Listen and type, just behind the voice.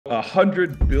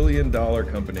$100 billion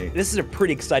company. This is a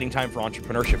pretty exciting time for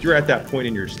entrepreneurship. You're at that point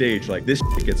in your stage, like this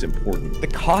gets important. The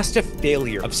cost of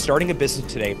failure of starting a business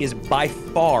today is by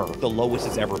far the lowest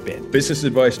it's ever been. Business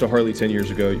advice to Harley 10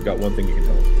 years ago, you've got one thing you can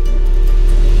tell him.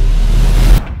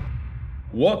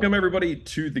 Welcome everybody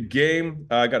to the game.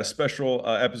 I got a special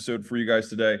episode for you guys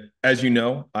today. As you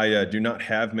know, I do not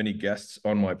have many guests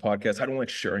on my podcast. I don't like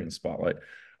sharing the spotlight.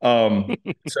 So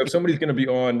if somebody's going to be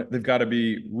on, they've got to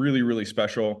be really, really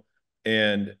special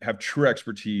and have true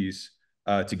expertise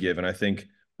to give. And I think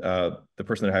the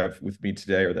person that I have with me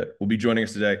today, or that will be joining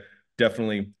us today,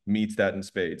 definitely meets that in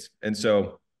spades. And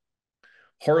so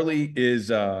Harley is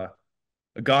a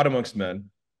god amongst men,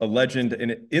 a legend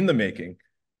in the making,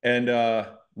 and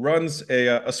runs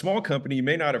a small company. You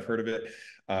may not have heard of it,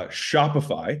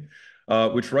 Shopify,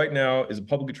 which right now is a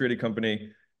publicly traded company.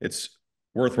 It's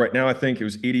worth right now, I think it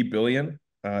was 80 billion,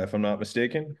 if I'm not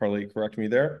mistaken. Harley, correct me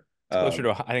there. It's closer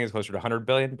to, I think it's close to 100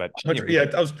 billion, but yeah,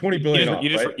 that was 20 billion off,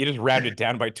 right? You just rounded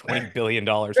down by $20 billion,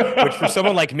 which for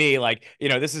someone like me, like,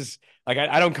 this is like,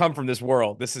 I don't come from this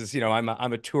world. This is, I'm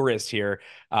a tourist here.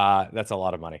 That's a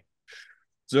lot of money.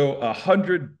 So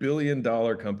 $100 billion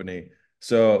company.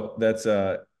 So that's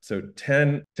so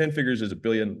 10 figures is a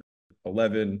billion,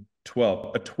 11,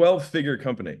 12, a 12-figure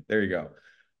company. There you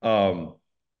go.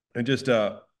 And just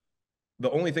the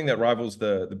only thing that rivals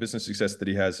the business success that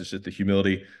he has is just the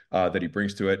humility that he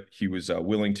brings to it. He was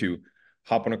willing to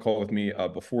hop on a call with me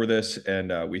before this,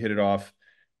 and we hit it off.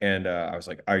 And I was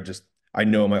like, I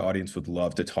know my audience would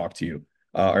love to talk to you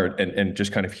and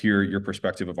just kind of hear your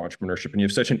perspective of entrepreneurship. And you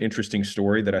have such an interesting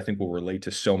story that I think will relate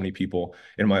to so many people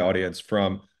in my audience,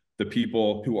 from the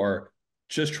people who are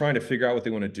just trying to figure out what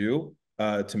they want to do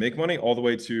to make money, all the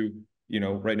way to,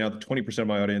 right now, the 20% of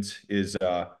my audience is,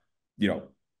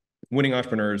 winning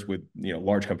entrepreneurs with,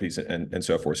 large companies and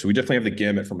so forth. So we definitely have the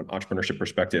gamut from an entrepreneurship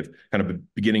perspective, kind of a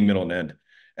beginning, middle, and end.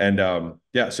 And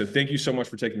yeah, so thank you so much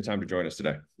for taking the time to join us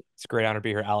today. It's a great honor to be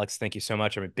here, Alex. Thank you so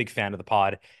much. I'm a big fan of the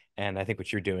pod. And I think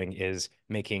what you're doing is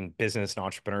making business and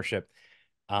entrepreneurship,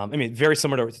 very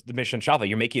similar to the mission of Shopify.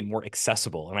 You're making it more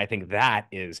accessible. And I think that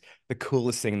is the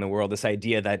coolest thing in the world. This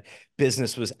idea that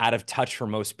business was out of touch for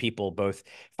most people, both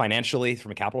financially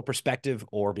from a capital perspective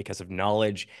or because of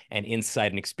knowledge and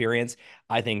insight and experience.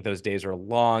 I think those days are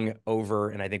long over.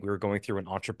 And I think we're going through an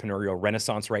entrepreneurial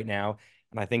renaissance right now.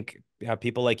 And I think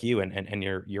people like you and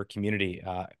your community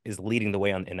is leading the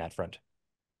way in that front.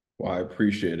 Well, I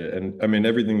appreciate it. And I mean,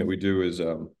 everything that we do is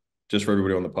just for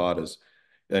everybody on the pod is,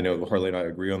 I know Harley and I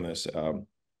agree on this,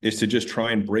 is to just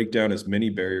try and break down as many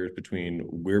barriers between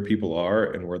where people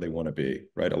are and where they want to be,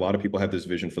 right? A lot of people have this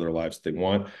vision for their lives that they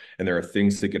want, and there are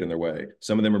things that get in their way.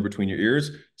 Some of them are between your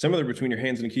ears, some of them are between your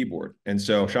hands and a keyboard. And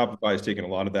so Shopify has taken a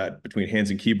lot of that between hands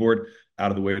and keyboard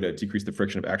out of the way to decrease the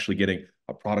friction of actually getting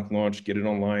a product launch, get it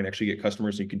online, actually get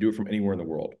customers, and you can do it from anywhere in the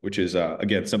world, which is,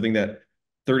 again, something that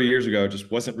 30 years ago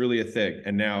just wasn't really a thing.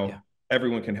 And now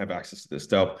everyone can have access to this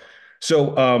stuff.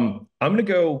 So I'm going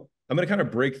to kind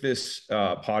of break this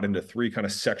pod into three kind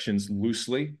of sections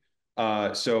loosely.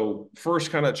 So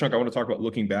first kind of chunk, I want to talk about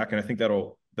looking back. And I think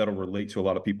that'll relate to a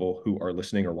lot of people who are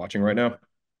listening or watching right now.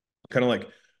 Kind of like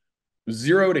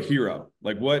zero to hero,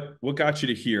 like what got you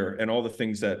to here and all the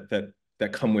things that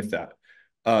come with that.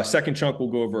 Second chunk, we'll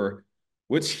go over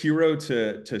what's hero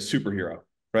to superhero.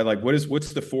 Right? Like what's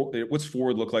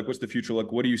forward look like? What's the future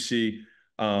look? What do you see?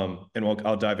 And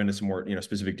I'll dive into some more,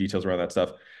 specific details around that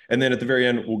stuff. And then at the very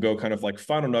end, we'll go kind of like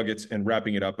final nuggets and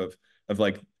wrapping it up of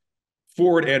like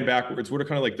forward and backwards. What are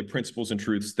kind of like the principles and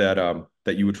truths that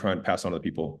you would try and pass on to the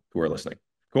people who are listening?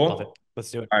 Cool. Love it.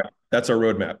 Let's do it. All right. That's our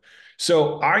roadmap.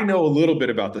 So I know a little bit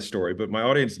about this story, but my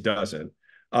audience doesn't.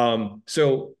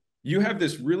 So you have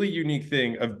this really unique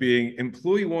thing of being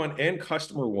employee one and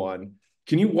customer one.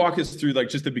 Can you walk us through like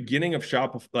just the beginning of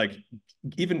Shopify, like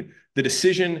even the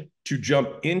decision to jump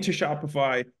into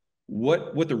Shopify,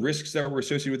 what the risks that were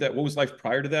associated with that? What was life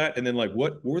prior to that? And then like,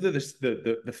 what were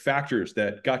the factors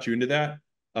that got you into that?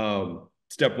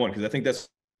 Step one, because I think that's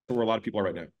where a lot of people are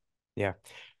right now. Yeah.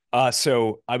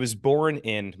 So I was born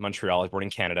in Montreal. I was born in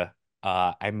Canada.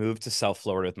 I moved to South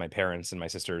Florida with my parents and my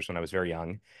sisters when I was very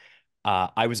young.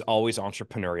 I was always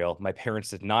entrepreneurial. My parents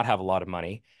did not have a lot of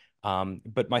money.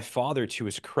 But my father, to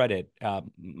his credit,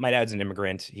 my dad's an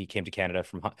immigrant. He came to Canada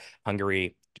from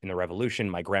Hungary in the revolution.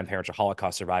 My grandparents are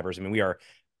Holocaust survivors. I mean,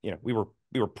 we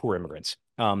were poor immigrants.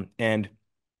 And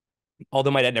although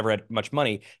my dad never had much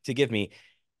money to give me,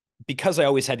 because I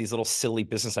always had these little silly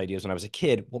business ideas when I was a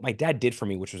kid, what my dad did for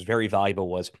me, which was very valuable,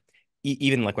 was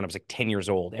even like when I was like 10 years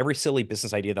old, every silly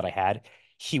business idea that I had,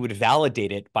 he would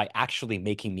validate it by actually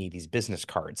making me these business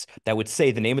cards that would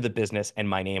say the name of the business and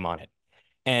my name on it.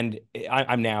 And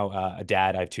I'm now a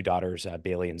dad. I have two daughters,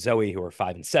 Bailey and Zoe, who are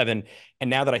 5 and 7. And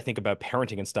now that I think about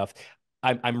parenting and stuff,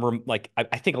 I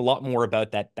think a lot more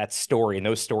about that story and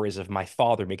those stories of my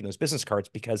father making those business cards,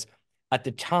 because at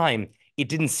the time it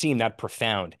didn't seem that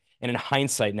profound. And in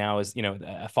hindsight, now as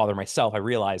a father myself, I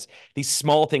realize these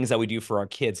small things that we do for our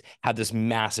kids have this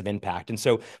massive impact. And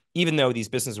so even though these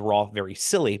businesses were all very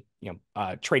silly,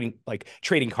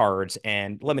 trading cards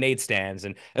and lemonade stands,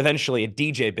 and eventually a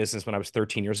DJ business when I was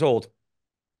 13 years old,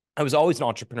 I was always an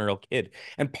entrepreneurial kid.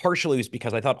 And partially it was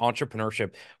because I thought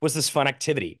entrepreneurship was this fun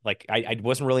activity. Like I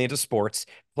wasn't really into sports,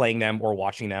 playing them or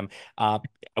watching them. Uh,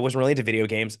 I wasn't really into video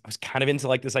games. I was kind of into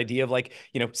like this idea of like,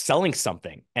 selling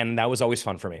something. And that was always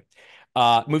fun for me.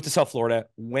 Moved to South Florida,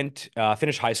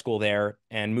 finished high school there,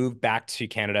 and moved back to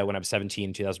Canada when I was 17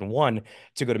 in 2001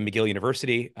 to go to McGill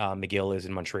University. McGill is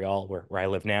in Montreal, where I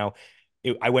live now.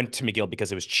 I went to McGill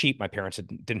because it was cheap. My parents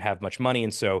didn't have much money.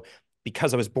 And so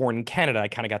because I was born in Canada, I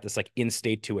kind of got this like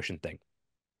in-state tuition thing.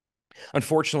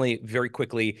 Unfortunately, very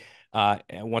quickly,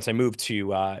 once I moved to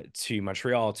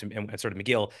Montreal and sort of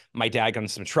McGill, my dad got in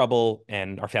some trouble,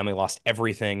 and our family lost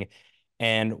everything.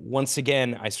 And once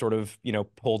again, I sort of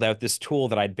pulled out this tool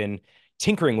that I'd been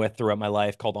tinkering with throughout my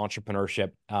life called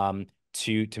entrepreneurship.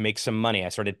 To make some money. I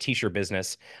started a t-shirt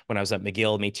business when I was at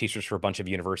McGill, made t-shirts for a bunch of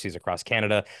universities across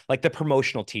Canada, like the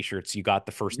promotional t-shirts you got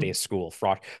the first day of school,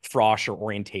 frosh or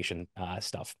orientation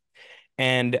stuff.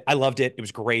 And I loved it. It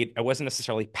was great. I wasn't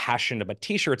necessarily passionate about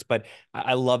t-shirts, but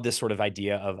I love this sort of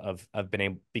idea of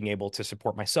being able to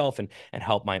support myself and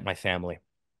help my family.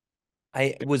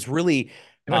 I was really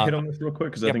Can I hit on this real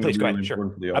quick? Because I yeah, think it'll please be go really ahead. Sure.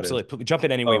 important for the audience. Absolutely. Jump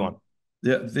in any way you want.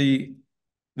 Yeah,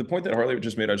 the point that Harley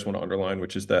just made, I just want to underline,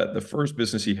 which is that the first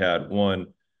business he had, one,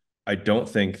 I don't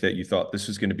think that you thought this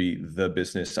was going to be the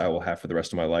business I will have for the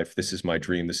rest of my life. This is my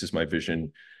dream. This is my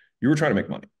vision. You were trying to make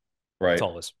money, It's right?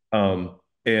 all this.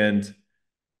 And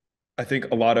I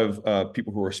think a lot of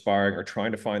people who are aspiring are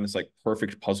trying to find this like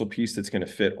perfect puzzle piece that's going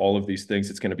to fit all of these things.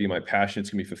 It's going to be my passion. It's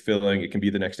going to be fulfilling. It can be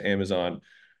the next Amazon.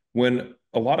 When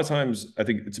a lot of times I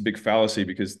think it's a big fallacy,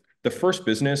 because the first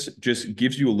business just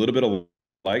gives you a little bit of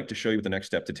light to show you what the next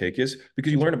step to take is,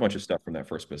 because you That's learn right. a bunch of stuff from that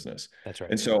first business. That's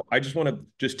right. And so I just want to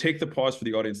just take the pause for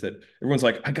the audience that everyone's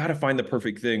like, I got to find the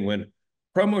perfect thing, when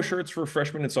promo shirts for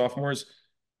freshmen and sophomores,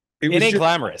 it It was ain't just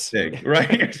glamorous. a thing, right?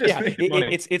 It's just Yeah, making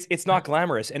money. it's not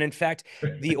glamorous. And in fact,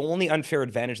 the only unfair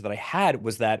advantage that I had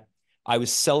was that I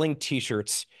was selling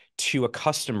t-shirts to a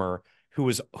customer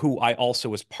who I also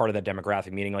was part of that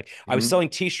demographic, meaning like I was Mhm. selling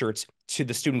t-shirts to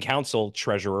the student council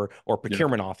treasurer or Yeah.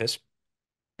 procurement office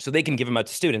so they can give them out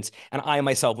to students. And I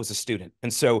myself was a student.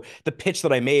 And so the pitch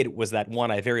that I made was that,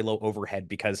 one, I have very low overhead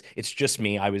because it's just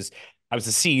me. I was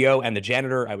the CEO and the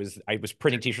janitor. I was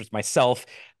printing t-shirts myself.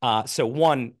 So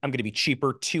one, I'm going to be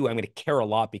cheaper. Two, I'm going to care a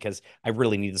lot because I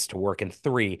really need this to work. And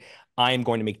three, I'm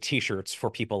going to make t-shirts for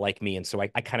people like me. And so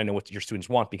I kind of know what your students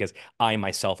want because I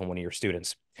myself am one of your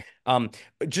students. Um,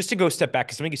 just to go a step back,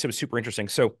 because something you said was super interesting.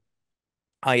 So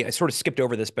I sort of skipped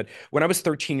over this, but when I was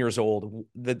 13 years old,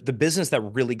 the business that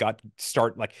really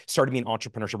started me in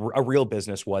entrepreneurship, a real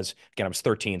business, was, again, I was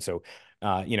 13, so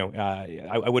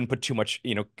I wouldn't put too much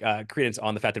credence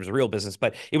on the fact that it was a real business,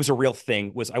 but it was a real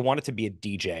thing. Was I wanted to be a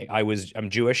DJ. I'm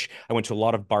Jewish. I went to a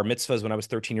lot of bar mitzvahs when I was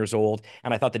 13 years old,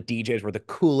 and I thought the DJs were the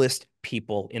coolest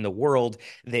people in the world.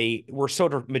 They were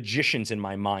sort of magicians in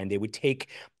my mind. They would take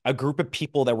a group of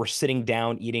people that were sitting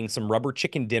down eating some rubber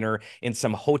chicken dinner in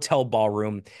some hotel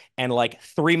ballroom, and like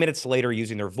 3 minutes later,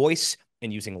 using their voice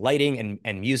and using lighting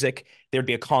and music, there'd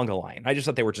be a conga line. I just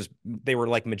thought they were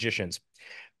like magicians.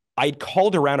 I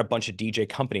called around a bunch of DJ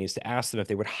companies to ask them if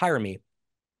they would hire me.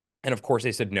 And of course,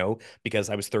 they said no because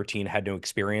I was 13, had no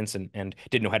experience, and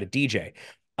didn't know how to DJ.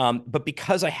 But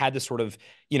because I had this sort of,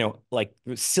 like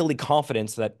silly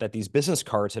confidence that these business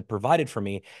cards had provided for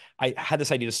me, I had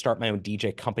this idea to start my own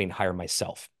DJ company and hire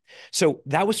myself. So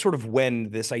that was sort of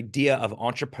when this idea of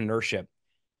entrepreneurship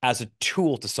as a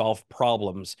tool to solve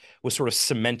problems was sort of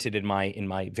cemented in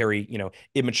my very,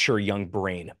 immature young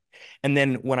brain. And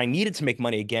then when I needed to make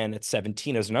money again at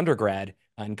 17 as an undergrad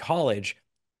in college,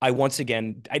 I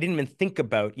didn't even think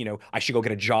about, I should go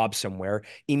get a job somewhere.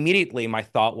 Immediately, my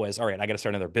thought was, all right, I got to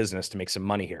start another business to make some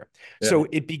money here. Yeah. So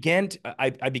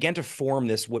I began to form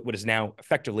this, what is now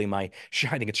effectively I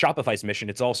think it's Shopify's mission.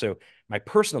 It's also my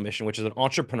personal mission, which is that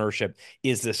entrepreneurship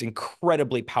is this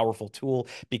incredibly powerful tool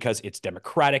because it's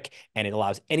democratic and it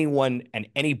allows anyone and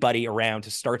anybody around to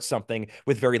start something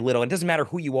with very little. It doesn't matter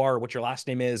who you are, what your last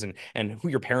name is, and who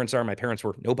your parents are. My parents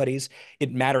were nobodies.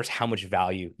 It matters how much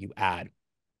value you add.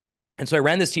 And so I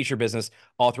ran this t-shirt business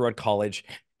all throughout college.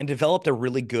 and developed a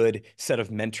really good set of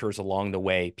mentors along the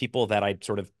way, people that I'd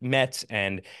sort of met.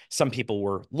 And some people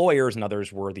were lawyers and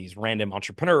others were these random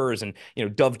entrepreneurs. And,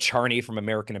 Dov Charney from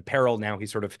American Apparel, now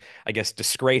he's sort of, I guess,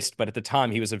 disgraced. But at the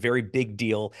time, he was a very big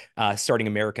deal starting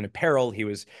American Apparel. He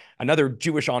was another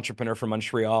Jewish entrepreneur from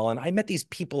Montreal. And I met these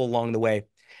people along the way.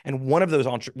 And one of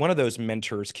those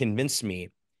mentors convinced me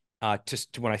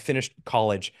when I finished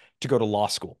college to go to law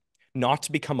school, not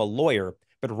to become a lawyer,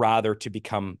 but rather to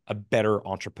become a better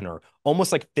entrepreneur,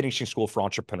 almost like finishing school for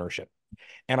entrepreneurship.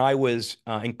 And I was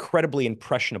incredibly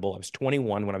impressionable. I was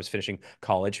 21 when I was finishing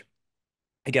college.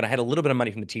 Again, I had a little bit of money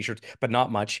from the t-shirts, but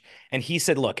not much. And he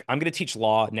said, look, I'm going to teach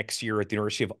law next year at the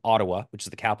University of Ottawa, which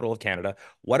is the capital of Canada.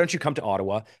 Why don't you come to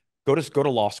Ottawa? Go to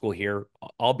law school here.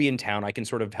 I'll be in town. I can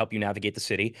sort of help you navigate the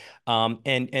city.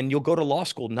 And you'll go to law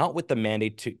school not with the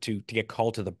mandate to get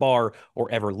called to the bar or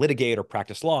ever litigate or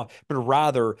practice law, but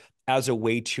rather as a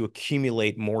way to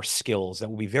accumulate more skills that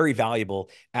will be very valuable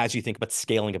as you think about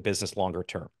scaling a business longer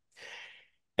term.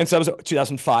 And so that was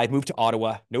 2005, moved to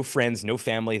Ottawa, no friends, no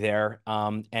family there.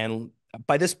 And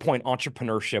by this point,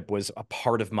 entrepreneurship was a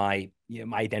part of my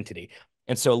identity.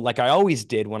 And so, like I always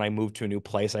did when I moved to a new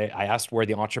place, I asked where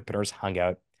the entrepreneurs hung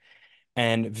out.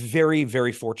 And very,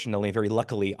 very fortunately, very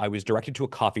luckily, I was directed to a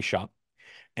coffee shop.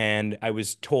 And I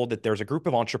was told that there's a group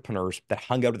of entrepreneurs that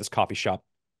hung out at this coffee shop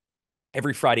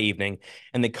every Friday evening.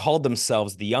 And they called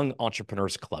themselves the Young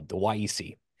Entrepreneurs Club, the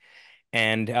YEC.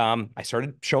 And I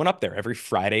started showing up there every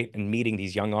Friday and meeting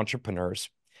these young entrepreneurs.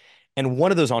 And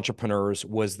one of those entrepreneurs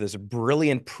was this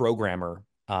brilliant programmer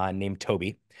named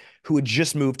Toby, who had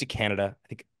just moved to Canada, I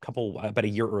think about a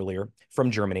year earlier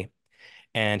from Germany.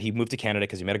 And he moved to Canada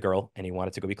because he met a girl and he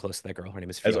wanted to go be close to that girl. Her name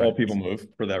is As Fiona. all people move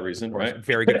for that Of reason, course, right?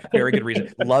 very good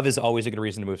reason. Love is always a good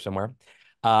reason to move somewhere.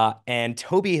 And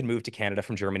Toby had moved to Canada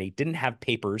from Germany, didn't have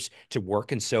papers to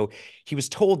work. And so he was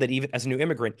told that even as a new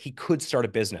immigrant, he could start a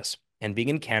business. And being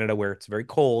in Canada, where it's very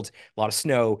cold, a lot of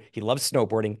snow, he loves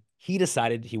snowboarding. He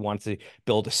decided he wanted to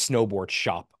build a snowboard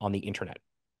shop on the internet.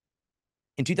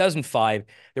 In 2005,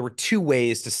 there were two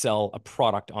ways to sell a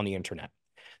product on the internet.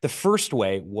 The first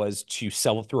way was to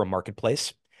sell through a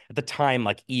marketplace. At the time,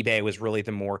 like eBay was really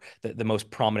the most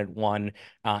prominent one.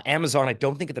 Amazon, I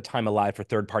don't think at the time allowed for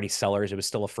third-party sellers. It was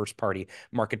still a first-party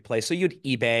marketplace. So you had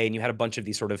eBay and you had a bunch of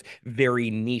these sort of very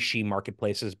niche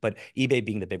marketplaces, but eBay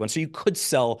being the big one. So you could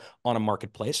sell on a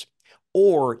marketplace.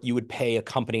 Or you would pay a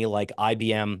company like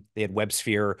IBM, they had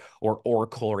WebSphere, or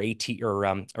Oracle, or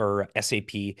or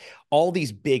SAP. All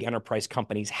these big enterprise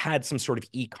companies had some sort of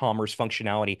e-commerce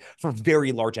functionality for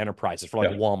very large enterprises, for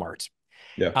like Yeah. Walmart,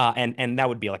 Yeah. and that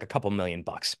would be like a couple $1 million.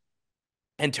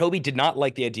 And Toby did not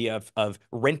like the idea of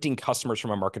renting customers from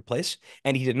a marketplace,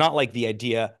 and he did not like the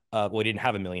idea of, well, he didn't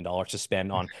have $1 million to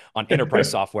spend on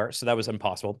enterprise software, so that was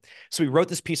impossible. So he wrote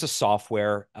this piece of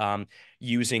software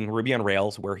using Ruby on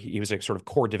Rails, where he was a sort of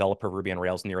core developer of Ruby on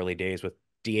Rails in the early days with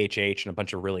DHH and a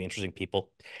bunch of really interesting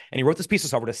people. And he wrote this piece of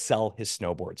software to sell his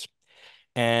snowboards.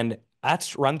 And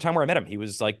that's around the time where I met him. He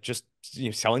was like just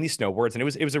selling these snowboards, and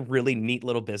it was a really neat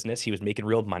little business. He was making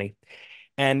real money.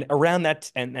 And around that,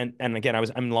 and again, I'm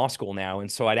in law school now, and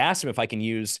so I'd asked him if I can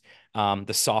use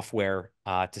the software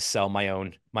to sell my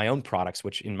own products,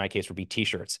 which in my case would be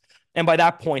t-shirts. And by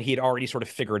that point, he had already sort of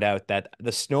figured out that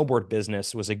the snowboard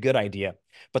business was a good idea,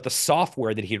 but the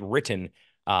software that he had written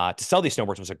to sell these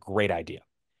snowboards was a great idea.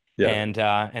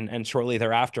 Yeah. And shortly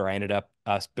thereafter, I ended up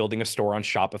building a store on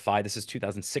Shopify. This is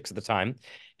 2006 at the time,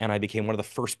 and I became one of the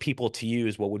first people to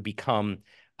use what would become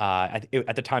at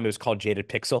the time it was called Jaded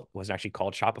Pixel. It wasn't actually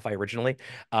called Shopify originally.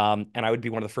 And I would be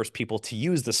one of the first people to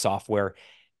use the software.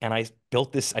 And I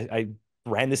built this. I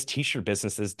ran this t-shirt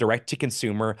business, this direct to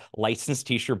consumer licensed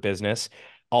t-shirt business,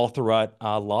 all throughout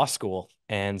law school.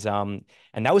 And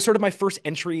that was sort of my first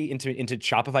entry into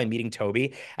Shopify, meeting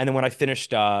Toby. And then when I finished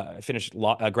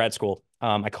grad school,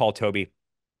 I called Toby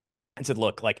and said,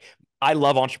 look, like I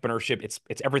love entrepreneurship.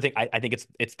 It's everything. I think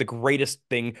it's the greatest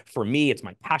thing for me. It's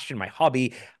my passion, my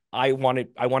hobby. I want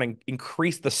to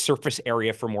increase the surface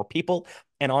area for more people.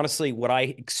 And honestly, what I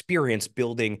experienced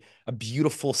building a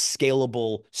beautiful,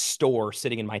 scalable store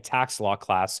sitting in my tax law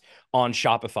class on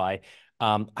Shopify,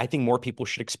 I think more people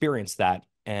should experience that.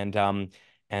 And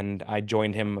I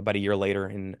joined him about a year later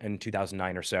in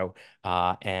 2009 or so.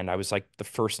 And I was like the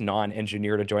first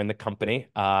non-engineer to join the company.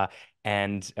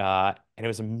 And it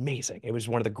was amazing. It was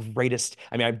one of the greatest.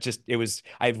 I mean,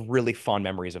 I have really fond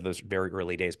memories of those very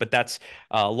early days. But that's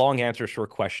a long answer to a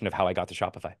question of how I got to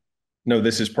Shopify. No,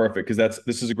 this is perfect because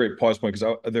this is a great pause point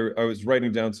because I was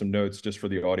writing down some notes just for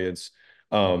the audience.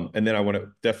 And then I want to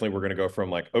definitely we're going to go from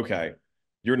like, okay,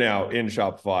 you're now in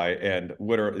Shopify, and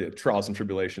what are the trials and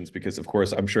tribulations? Because of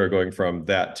course, I'm sure going from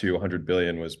that to 100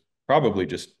 billion was probably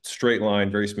just straight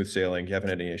line, very smooth sailing. You haven't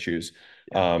had any issues.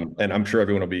 Yeah. And I'm sure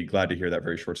everyone will be glad to hear that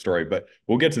very short story, but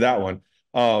we'll get to that one.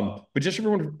 But just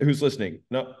everyone who's listening,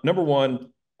 number one,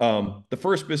 the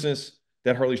first business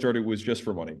that Harley started was just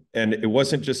for money. And it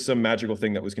wasn't just some magical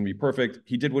thing that was going to be perfect.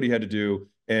 He did what he had to do,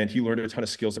 and he learned a ton of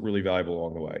skills that were really valuable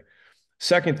along the way.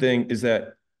 Second thing is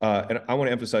that, and I want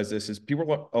to emphasize this, is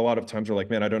people a lot of times are like,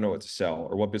 man, I don't know what to sell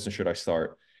or what business should I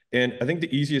start? And I think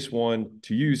the easiest one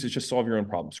to use is just solve your own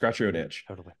problem, scratch your own itch.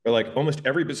 Totally. But like almost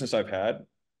every business I've had,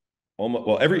 almost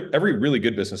well, every really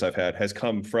good business I've had has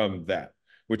come from that,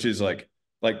 which is like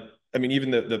I mean,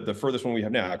 even the furthest one we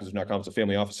have now, because it's not it's a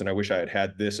family office, and I wish I had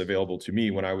had this available to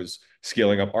me when I was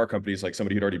scaling up our companies, like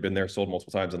somebody who'd already been there, sold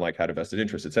multiple times, and like had a vested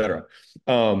interest, et cetera.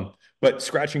 But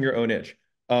scratching your own itch.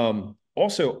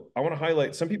 Also, I want to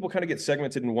highlight some people kind of get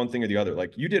segmented in one thing or the other.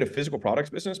 Like you did a physical products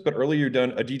business, but earlier you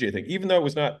done a DJ thing, even though it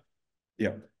was not,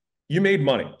 yeah, you made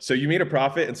money. So you made a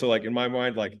profit. And so like in my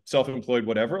mind, like self-employed,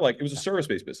 whatever, like it was a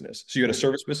service-based business. So you had a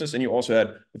service business and you also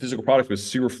had a physical product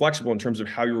business. So you were flexible in terms of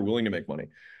how you were willing to make money.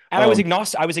 And I was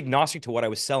agnostic. I was agnostic to what I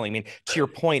was selling. I mean, to your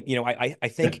point, I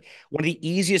think one of the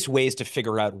easiest ways to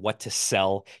figure out what to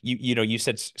sell, you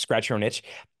said scratch your own itch.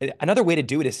 Another way to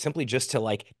do it is simply just to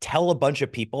like tell a bunch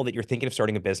of people that you're thinking of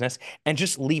starting a business and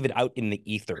just leave it out in the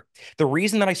ether. The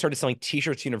reason that I started selling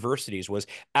t-shirts to universities was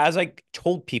as I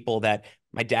told people that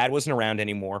my dad wasn't around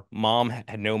anymore. Mom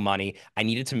had no money. I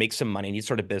needed to make some money. I needed to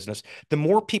start a business. The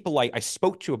more people I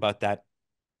spoke to about that,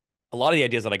 a lot of the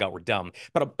ideas that I got were dumb,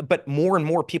 but more and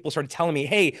more people started telling me,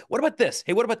 "Hey, what about this?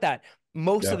 Hey, what about that?"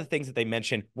 Most of Yeah. the things that they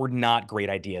mentioned were not great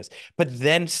ideas. But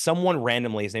then someone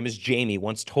randomly, his name is Jamie,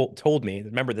 once told me,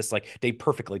 remember this, like they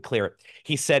perfectly clear it.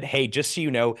 He said, "Hey, just so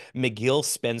you know, McGill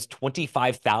spends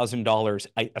 $25,000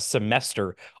 a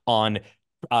semester on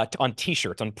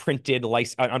T-shirts, on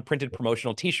printed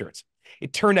promotional T-shirts."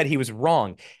 It turned out he was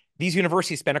wrong. These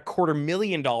universities spent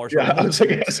 $250,000 or Yeah. I more. was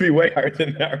like, it has to be way higher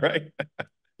than that, right?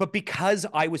 But because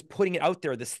I was putting it out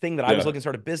there, this thing that I was Yeah. looking to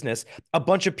start a business, a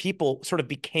bunch of people sort of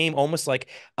became almost like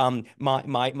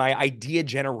my idea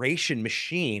generation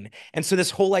machine. And so this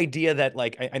whole idea that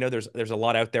like I know there's a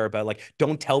lot out there about like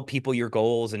don't tell people your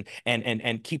goals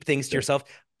and keep things to Yeah. yourself.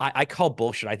 I call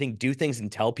bullshit. I think do things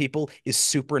and tell people is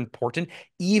super important,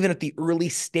 even at the early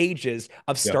stages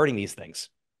of Yeah. starting these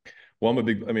things. Well,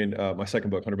 I mean, my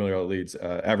second book, $100 million Leads,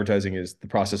 advertising is the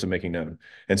process of making known.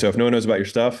 And so if no one knows about your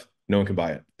stuff, no one can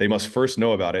buy it. They must first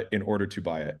know about it in order to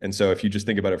buy it. And so if you just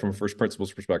think about it from a first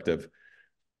principles perspective,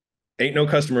 ain't no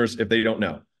customers if they don't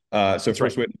know. So That's right.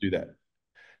 first way to do that.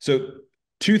 So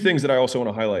two things that I also want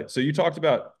to highlight. So you talked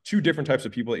about two different types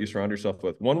of people that you surround yourself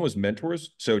with. One was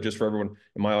mentors. So just for everyone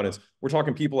in my audience, we're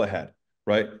talking people ahead,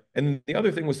 right? And then the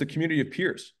other thing was the community of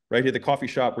peers, right? At the coffee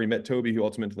shop where you met Toby, who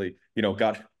ultimately,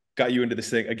 got you into this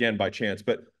thing again by chance.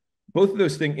 But both of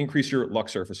those things increase your luck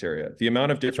surface area, the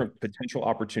amount of That's right. different potential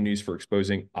opportunities for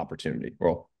exposing opportunity.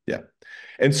 Well, yeah.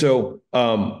 And so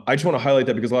I just want to highlight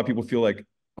that because a lot of people feel like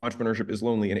entrepreneurship is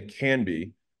lonely, and it can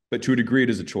be, but to a degree, it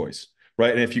is a choice,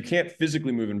 right? And if you can't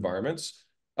physically move environments,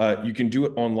 you can do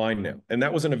it online now. And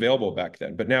that wasn't available back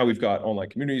then. But now we've got online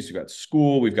communities, we've got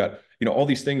school, we've got, all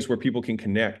these things where people can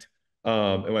connect.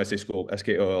 And when I say school,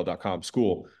 SKOL.com,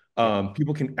 school, Yep.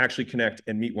 people can actually connect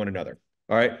and meet one another.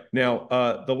 All right. Now,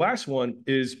 the last one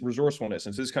is resourcefulness.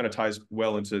 And so this kind of ties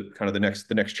well into kind of the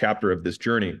next chapter of this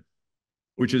journey,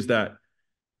 which is that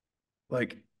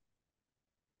like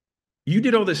you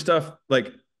did all this stuff,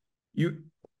 like you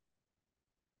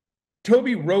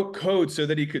Toby wrote code so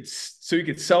that he could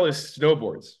sell his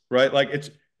snowboards, right? Like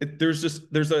there's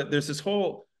this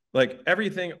whole like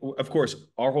everything. Of course,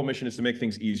 our whole mission is to make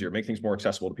things easier, make things more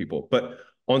accessible to people. But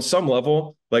on some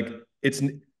level, like it's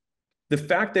the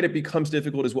fact that it becomes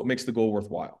difficult is what makes the goal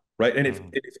worthwhile, right? And if Mm.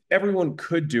 if everyone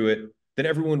could do it, then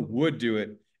everyone would do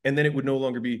it, and then it would no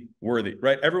longer be worthy,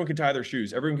 right? Everyone can tie their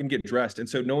shoes, everyone can get dressed, and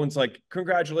so no one's like,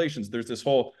 congratulations. There's this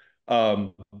whole,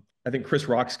 I think Chris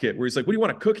Rock's kit where he's like, what do you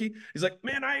want, a cookie? He's like,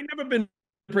 man, I ain't never been to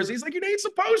prison. He's like, you ain't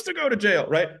supposed to go to jail,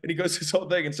 right? And he goes this whole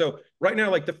thing. And so right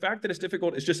now, like the fact that it's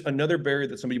difficult is just another barrier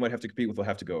that somebody might have to compete with will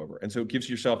have to go over. And so it gives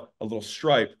yourself a little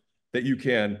stripe that you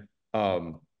can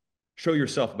show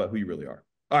yourself about who you really are.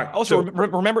 All right. Also, So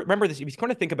remember this. If you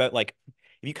kind of think about like,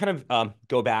 if you kind of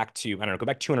go back to, I don't know, go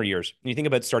back 200 years, and you think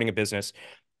about starting a business,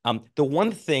 the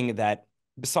one thing that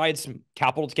besides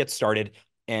capital to get started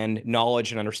and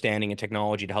knowledge and understanding and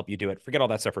technology to help you do it, forget all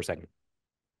that stuff for a second.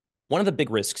 One of the big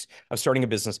risks of starting a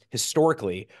business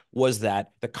historically was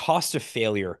that the cost of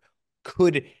failure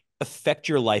could affect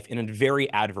your life in a very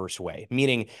adverse way.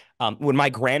 Meaning, when my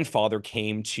grandfather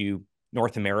came to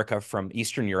North America from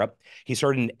Eastern Europe, he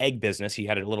started an egg business. He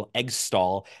had a little egg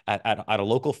stall at a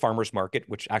local farmer's market,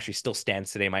 which actually still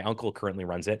stands today. My uncle currently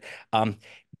runs it.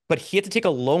 But he had to take a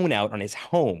loan out on his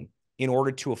home in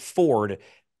order to afford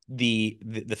the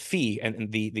fee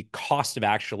and the cost of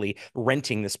actually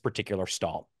renting this particular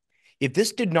stall. If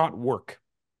this did not work,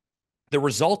 the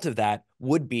result of that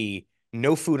would be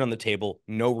no food on the table,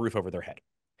 no roof over their head.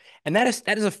 And that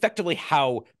is effectively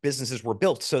how businesses were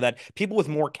built, so that people with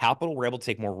more capital were able to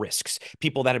take more risks.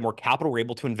 People that had more capital were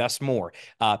able to invest more.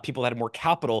 People that had more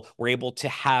capital were able to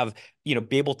have,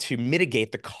 be able to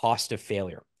mitigate the cost of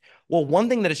failure. Well, one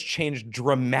thing that has changed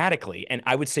dramatically, and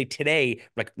I would say today,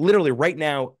 like literally right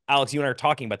now, Alex, you and I are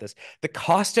talking about this, the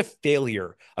cost of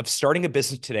failure of starting a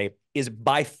business today is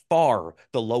by far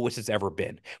the lowest it's ever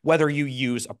been. Whether you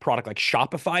use a product like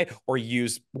Shopify or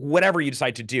use whatever you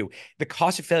decide to do, the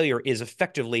cost of failure is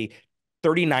effectively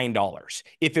 $39.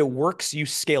 If it works, you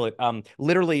scale it.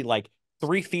 Literally like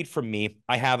 3 feet from me,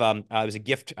 I have it was a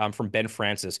gift from Ben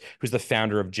Francis, who's the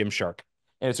founder of Gymshark.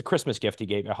 And it's a Christmas gift he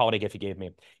gave, a holiday gift he gave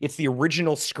me. It's the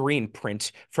original screen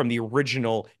print from the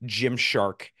original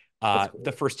Gymshark, That's the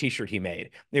cool. first T-shirt he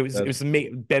made. It was That's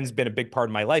Ben's been a big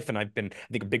part of my life, and I've been,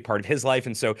 I think, a big part of his life.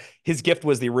 And so his gift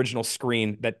was the original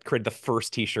screen that created the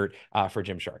first T-shirt for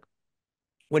Gymshark.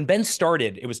 When Ben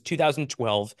started, it was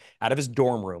 2012, out of his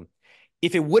dorm room.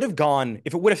 If it would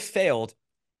have failed,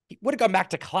 he would have gone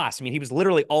back to class. I mean, he was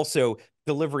literally also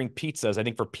delivering pizzas, I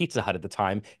think, for Pizza Hut at the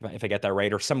time, if I get that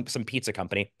right, or some pizza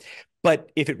company.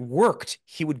 But if it worked,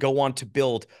 he would go on to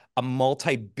build a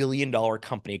multi-billion-dollar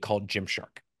company called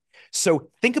Gymshark. So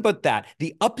think about that.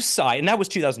 The upside, and that was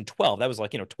 2012. That was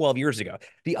like, 12 years ago.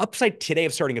 The upside today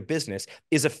of starting a business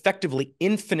is effectively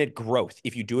infinite growth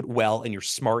if you do it well and you're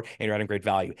smart and you're adding great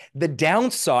value. The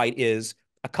downside is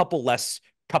a couple less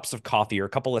cups of coffee or a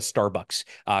couple less Starbucks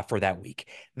for that week.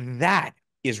 That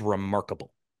is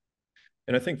remarkable.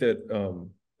 And I think that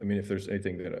I mean, if there's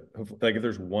anything that like if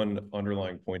there's one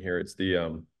underlying point here,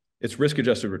 it's risk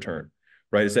adjusted return,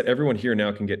 right? Is that everyone here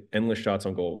now can get endless shots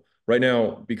on goal. Right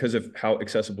now, because of how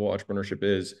accessible entrepreneurship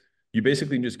is, you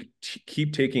basically just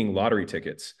keep taking lottery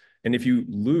tickets. And if you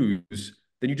lose,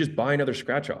 then you just buy another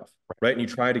scratch off, right? And you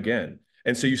try it again.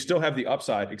 And so you still have the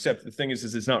upside, except the thing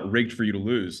is it's not rigged for you to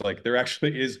lose. Like there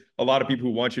actually is a lot of people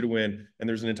who want you to win, and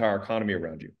there's an entire economy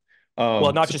around you.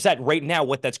 Well, not So just that. Right now,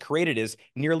 what that's created is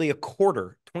nearly a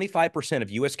quarter, 25%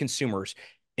 of US consumers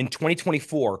in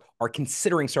 2024 are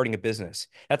considering starting a business.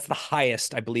 That's the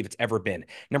highest I believe it's ever been.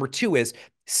 Number two is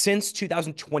since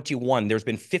 2021, there's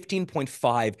been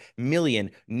 15.5 million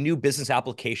new business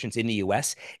applications in the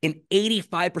US, an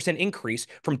 85% increase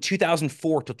from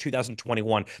 2004 to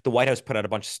 2021. The White House put out a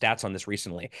bunch of stats on this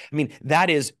recently. I mean, that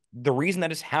is the reason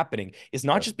that is happening is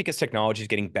not just because technology is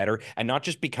getting better and not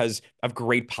just because of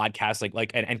great podcasts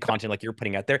and content like you're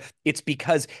putting out there. It's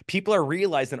because people are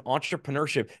realizing that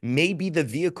entrepreneurship may be the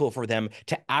vehicle for them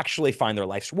to actually find their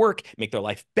life's work, make their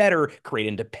life better, create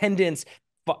independence,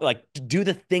 like do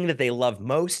the thing that they love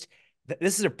most.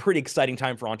 This is a pretty exciting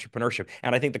time for entrepreneurship.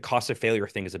 And I think the cost of failure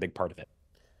thing is a big part of it.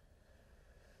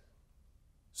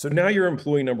 so now you're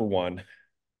employee number one,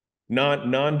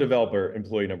 non-developer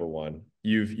employee number one.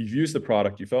 You've used the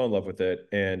product, you fell in love with it,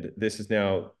 and this is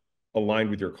now aligned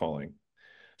with your calling.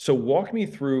 So walk me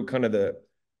through kind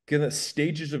of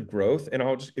stages of growth, and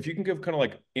I'll just if you can give kind of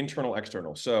like internal,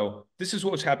 external. So this is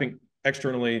what's happening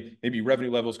externally, maybe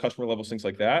revenue levels, customer levels, things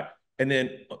like that, and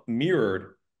then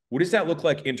mirrored. What does that look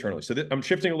like internally? So I'm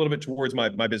shifting a little bit towards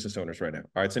my business owners right now.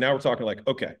 All right, so now we're talking like,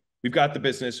 okay, we've got the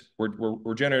business,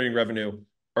 we're generating revenue.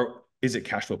 Or is it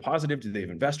cash flow positive? Do they have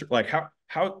investors? Like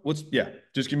what's yeah,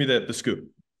 just give me the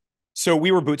scoop. So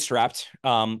we were bootstrapped.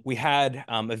 We had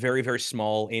a very, very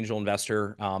small angel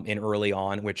investor in early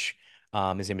on, which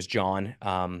his name is John.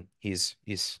 He's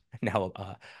now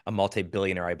a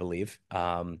multi-billionaire, I believe.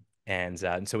 And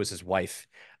so was his wife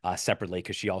separately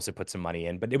because she also put some money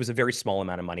in, but it was a very small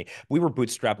amount of money. We were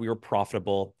bootstrapped. We were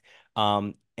profitable.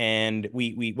 And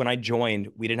we when I joined,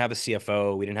 we didn't have a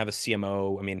CFO. We didn't have a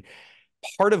CMO. I mean,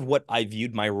 part of what I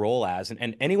viewed my role as,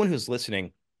 and anyone who's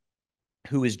listening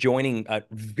who is joining a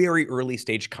very early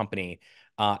stage company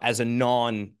as a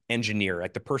non-engineer,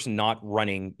 like the person not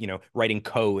running, writing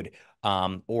code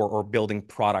or building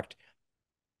product.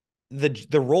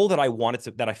 The role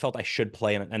that that I felt I should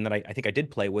play and that I think I did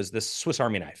play was this Swiss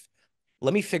Army knife.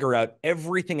 Let me figure out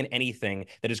everything and anything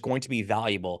that is going to be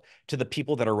valuable to the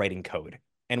people that are writing code.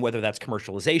 And whether that's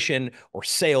commercialization or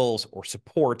sales or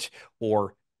support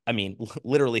or I mean,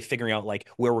 literally figuring out like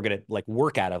where we're gonna like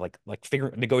work out of, like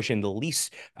figuring negotiating the lease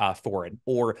for it,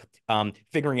 or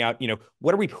figuring out, who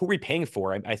are we paying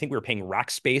for? I think we were paying rack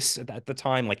space at the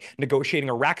time, like negotiating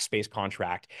a rack space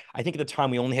contract. I think at the time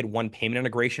we only had one payment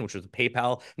integration, which was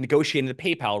PayPal, negotiating the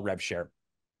PayPal rev share.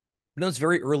 In those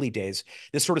very early days,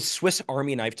 this sort of Swiss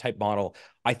Army knife type model,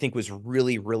 I think, was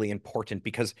really, really important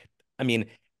because, I mean,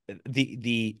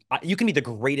 the you can be the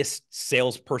greatest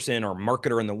salesperson or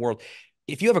marketer in the world.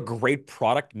 If you have a great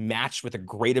product matched with a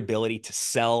great ability to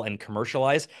sell and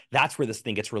commercialize, that's where this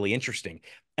thing gets really interesting.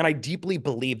 And I deeply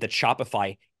believe that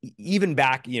Shopify, even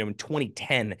back, in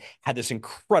 2010, had this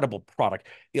incredible product,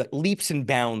 leaps and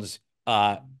bounds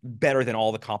better than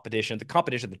all the competition. The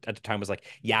competition at the time was like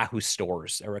Yahoo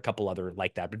stores or a couple other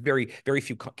like that, but very, very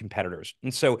few competitors.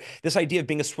 And so this idea of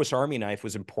being a Swiss Army knife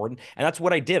was important. And that's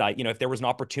what I did. If there was an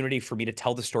opportunity for me to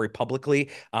tell the story publicly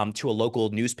to a local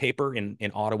newspaper in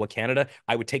Ottawa, Canada,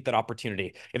 I would take that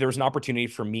opportunity. If there was an opportunity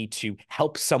for me to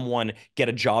help someone get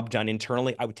a job done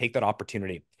internally, I would take that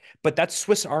opportunity. But that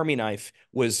Swiss Army knife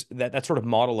was that sort of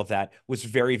model of that was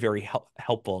very, very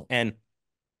helpful. And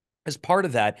as part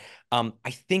of that,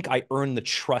 I think I earned the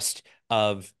trust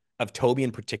of Toby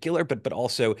in particular, but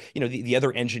also the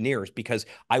other engineers, because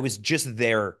I was just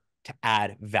there to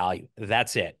add value.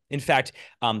 That's it. In fact,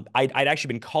 I'd actually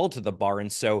been called to the bar,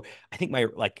 and so I think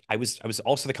I was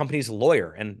also the company's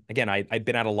lawyer. And again, I'd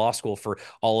been out of law school for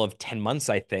all of 10 months,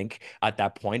 I think, at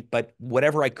that point. But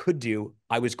whatever I could do,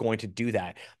 I was going to do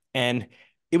that. And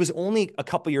it was only a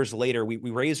couple years later, we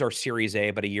raised our Series A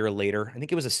about a year later. I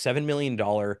think it was a $7 million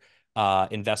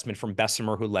investment from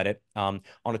Bessemer, who led it, on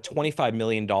a $25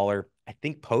 million, I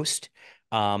think, post.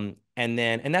 And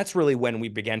that's really when we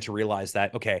began to realize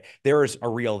that, okay, there is a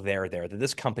real there, that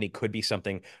this company could be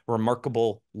something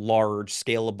remarkable, large,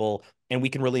 scalable, and we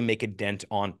can really make a dent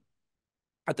on.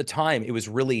 At the time, it was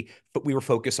really, but we were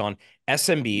focused on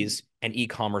SMBs and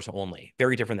e-commerce only.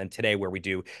 Very different than today, where we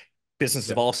do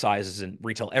businesses of Yeah. all sizes and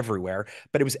retail everywhere.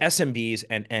 But it was SMBs,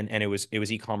 and it was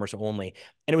e-commerce only.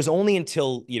 And it was only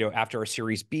until, after our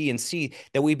Series B and C,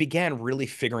 that we began really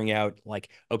figuring out, like,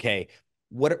 okay,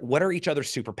 what are each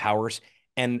other's superpowers?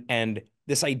 And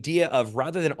this idea of,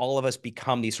 rather than all of us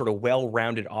become these sort of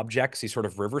well-rounded objects, these sort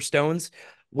of river stones,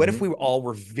 what if we Mhm. all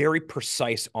were very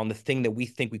precise on the thing that we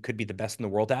think we could be the best in the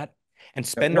world at, and At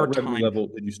spend our what revenue time. level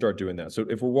did you start doing that? So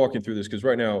if we're walking through this, because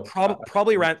right now,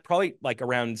 Probably like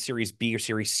around Series B or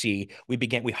Series C,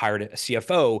 we hired a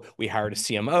CFO, we hired a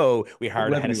CMO, we what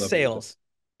hired a head of revenue level was that? sales.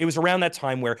 It was around that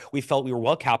time where we felt we were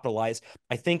well capitalized.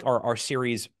 I think our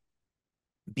Series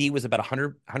B was about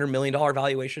 $100 million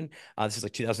valuation. This is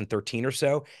like 2013 or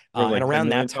so. Or And like 10 around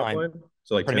that million top time, line?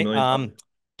 So like pardon 10 me. million top?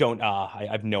 Don't I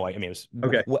have no idea. I mean, it was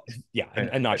Okay. yeah, I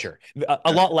I'm not guess. sure. A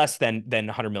Gotcha. lot less than How many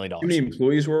 $100 million.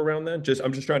 employees were around then?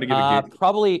 I'm just trying to get a gauge.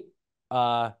 Probably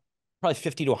uh probably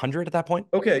 50 to 100 at that point.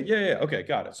 Okay. Yeah. Yeah. Okay.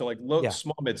 Got it. So like low, Yeah.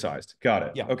 small, mid-sized. Got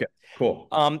it. Yeah. Okay. Cool.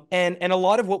 And a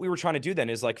lot of what we were trying to do then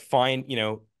is like find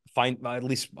at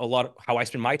least a lot of how I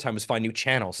spend my time was find new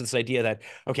channels. So this idea that,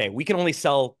 okay, we can only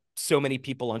sell so many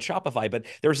people on Shopify, but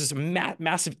there's this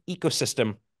massive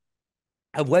ecosystem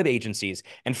of web agencies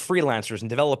and freelancers and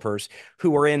developers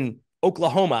who are in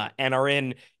Oklahoma and are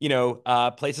in,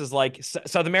 places like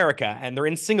South America, and they're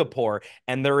in Singapore,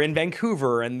 and they're in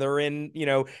Vancouver, and they're in,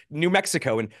 New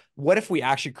Mexico. And what if we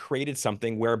actually created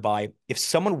something whereby if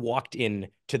someone walked in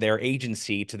to their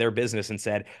agency, to their business, and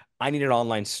said, I need an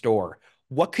online store,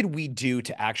 what could we do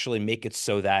to actually make it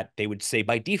so that they would say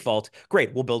by default,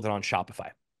 great, we'll build it on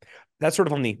Shopify? That's sort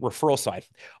of on the referral side.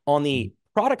 On the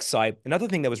product side, another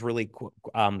thing that was really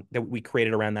that we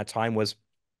created around that time was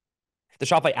the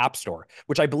Shopify App Store,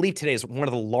 which I believe today is one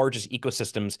of the largest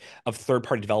ecosystems of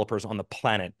third-party developers on the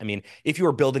planet. I mean, if you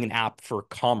are building an app for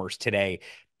commerce today,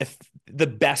 if the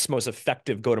best, most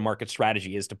effective go-to-market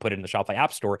strategy is to put it in the Shopify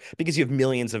App Store, because you have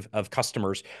millions of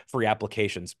customers for your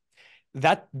applications.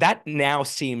 That now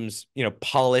seems,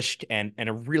 polished and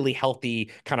a really healthy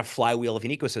kind of flywheel of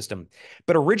an ecosystem.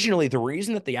 But originally, the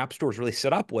reason that the App Store was really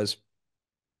set up was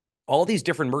all these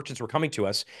different merchants were coming to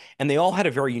us, and they all had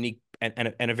a very unique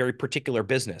and a very particular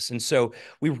business. And so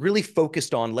we really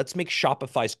focused on, let's make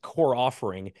Shopify's core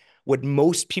offering what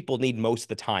most people need most of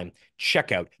the time: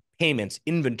 checkout, payments,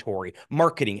 inventory,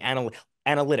 marketing,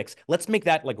 analytics. Let's make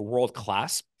that like world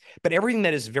class. But everything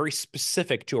that is very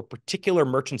specific to a particular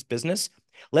merchant's business,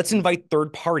 let's invite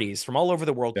third parties from all over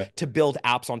the world Yeah. to build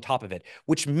apps on top of it,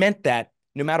 which meant that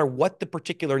no matter what the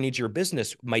particular needs of your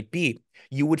business might be,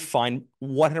 you would find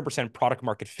 100% product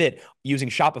market fit using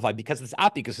Shopify because of this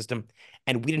app ecosystem,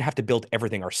 and we didn't have to build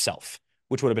everything ourselves.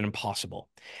 which would have been impossible.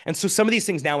 And so some of these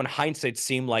things now in hindsight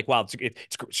seem like, wow,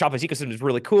 Shopify's ecosystem is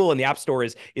really cool and the App Store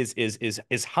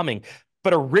is humming.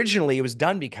 But originally it was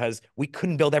done because we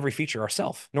couldn't build every feature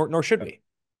ourselves, nor should we.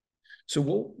 So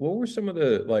what were some of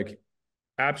the like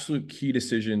absolute key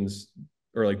decisions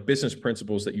or like business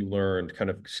principles that you learned kind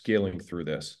of scaling through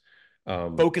this?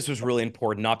 Focus was really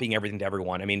important, not being everything to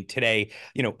everyone. I mean, today,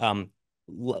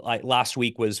 like last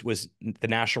week was the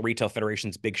National Retail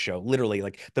Federation's big show, literally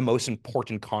like the most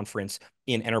important conference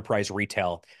in enterprise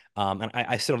retail. And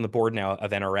I sit on the board now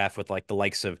of NRF with like the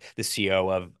likes of the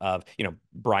CEO of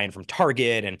Brian from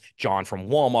Target and John from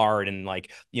Walmart and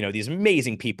like these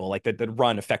amazing people like that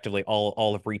run effectively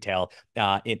all of retail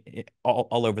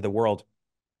all over the world.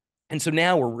 And so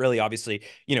now we're really obviously,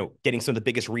 getting some of the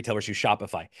biggest retailers use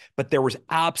Shopify. But there was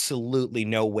absolutely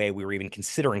no way we were even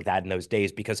considering that in those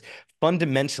days because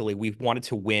fundamentally we wanted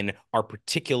to win our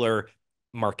particular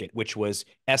market, which was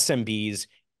SMBs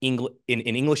in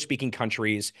English speaking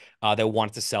countries that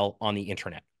wanted to sell on the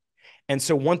internet. And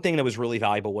so one thing that was really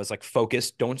valuable was like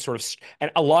focus, don't sort of,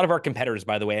 and a lot of our competitors,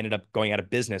 by the way, ended up going out of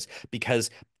business because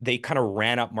they kind of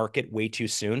ran up market way too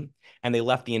soon and they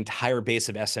left the entire base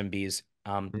of SMBs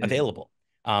Mhm. available.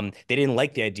 They didn't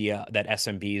like the idea that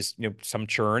SMBs, some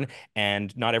churn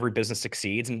and not every business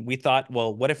succeeds. And we thought,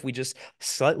 well, what if we just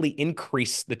slightly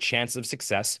increase the chance of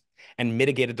success and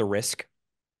mitigated the risk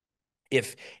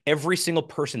if every single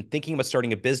person thinking about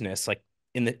starting a business, like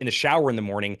in the shower in the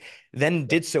morning, then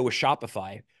did so with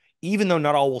Shopify, even though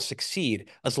not all will succeed,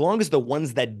 as long as the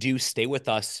ones that do stay with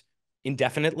us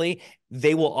indefinitely,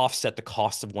 they will offset the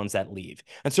costs of ones that leave.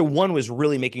 And so one was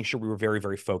really making sure we were very,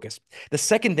 very focused. The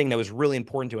second thing that was really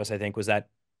important to us, I think, was that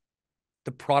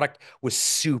the product was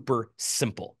super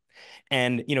simple.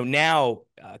 And now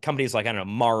companies like I don't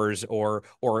know Mars or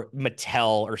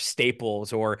Mattel or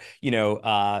Staples or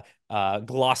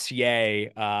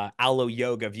Glossier, Aloe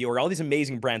Yoga, Viewer, all these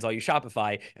amazing brands, all you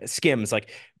Shopify, Skims,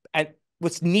 like, and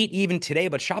what's neat even today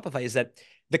about Shopify is that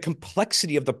the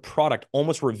complexity of the product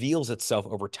almost reveals itself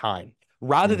over time.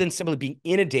 Rather Mhm. than simply being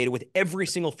inundated with every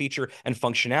single feature and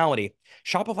functionality,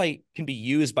 Shopify can be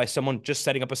used by someone just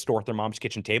setting up a store at their mom's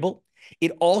kitchen table.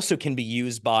 It also can be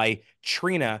used by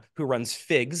Trina, who runs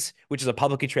Figs, which is a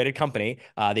publicly traded company.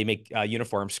 They make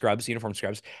uniform scrubs,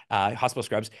 hospital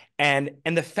scrubs, and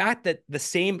the fact that the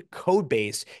same code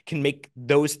base can make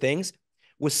those things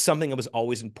was something that was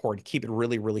always important. Keep it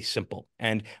really, really simple.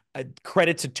 And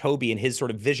credit to Toby and his sort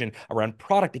of vision around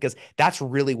product because that's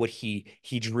really what he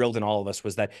drilled in all of us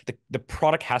was that the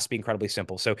product has to be incredibly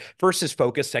simple. So first is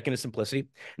focus, second is simplicity,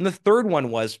 and the third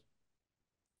one was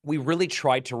we really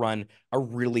tried to run a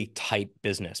really tight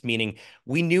business, meaning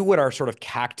we knew what our sort of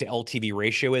CAC to LTV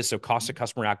ratio is. So cost of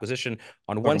customer acquisition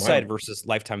on Talk one on my side versus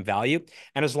lifetime value.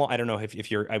 And as long, I don't know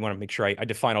if you're, I want to make sure I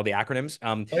define all the acronyms.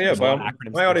 Oh yeah, There's a lot of but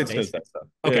acronyms my in the audience knows space. that stuff.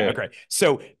 Yeah, Okay. yeah. Okay.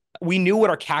 So we knew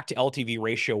what our CAC to LTV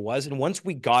ratio was. And once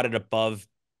we got it above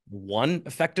one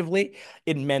effectively,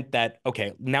 it meant that,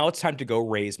 okay, now it's time to go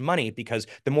raise money because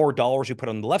the more dollars we put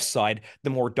on the left side, the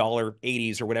more dollar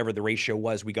 80s or whatever the ratio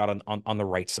was we got on the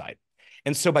right side.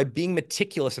 And so by being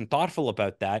meticulous and thoughtful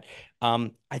about that, I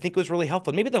think it was really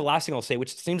helpful. Maybe the last thing I'll say,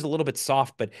 which seems a little bit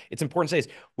soft, but it's important to say is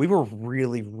we were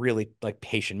really, really like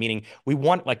patient, meaning we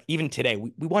want, like even today,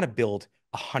 we want to build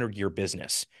a 100-year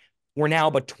business. We're now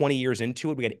about 20 years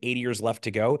into it. We got 80 years left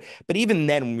to go. But even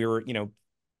then, when we were,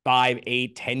 5,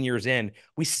 8, 10 years in,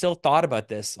 we still thought about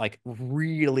this like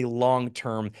really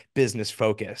long-term business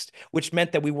focused, which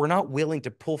meant that we were not willing to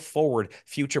pull forward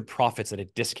future profits at a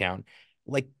discount.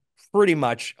 Like pretty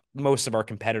much most of our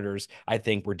competitors, I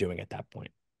think, were doing at that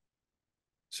point.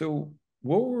 So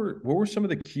what were some of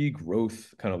the key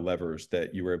growth kind of levers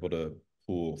that you were able to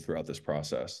pull throughout this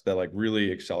process that like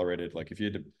really accelerated? Like if you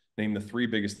had to name the three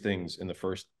biggest things in the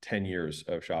first 10 years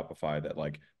of Shopify that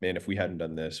like, man, if we hadn't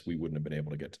done this, we wouldn't have been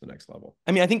able to get to the next level.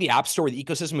 I mean, I think the App Store, the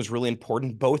ecosystem was really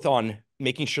important, both on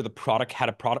making sure the product had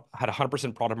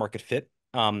 100% product market fit,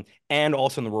 and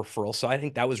also on the referral side. I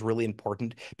think that was really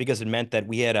important because it meant that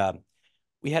we had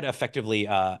effectively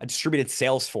a distributed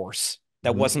sales force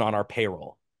that Hmm. wasn't on our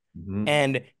payroll. Hmm.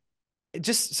 And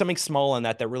just something small on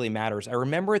that really matters. I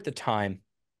remember at the time,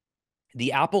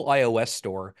 the Apple iOS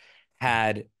store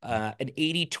had an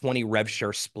 80-20 rev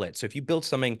share split. So if you build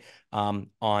something on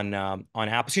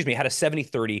Apple, excuse me, it had a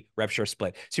 70-30 rev share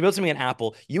split. So you build something on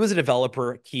Apple, you as a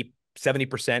developer keep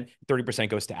 70%, 30%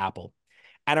 goes to Apple.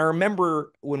 And I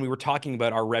remember when we were talking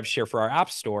about our rev share for our App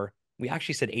Store, we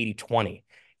actually said 80-20.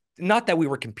 Not that we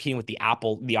were competing with the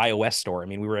iOS store. I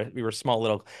mean, we were a small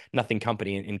little nothing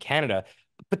company in Canada,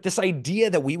 but this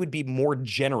idea that we would be more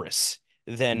generous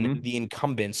than Hmm. the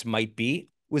incumbents might be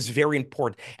was very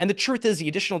important. And the truth is, the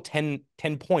additional 10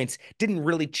 points didn't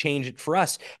really change it for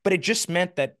us, but it just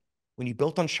meant that when you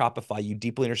built on Shopify, you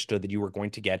deeply understood that you were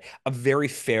going to get a very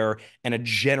fair and a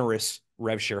generous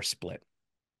rev share split.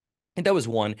 And that was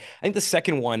one. I think the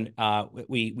second one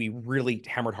we really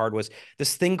hammered hard was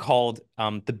this thing called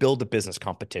the Build a Business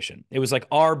competition. It was like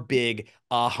our big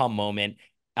aha moment.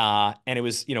 And it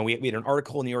was, we had an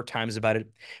article in the New York Times about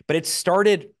it, but it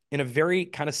started in a very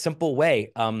kind of simple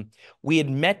way. We had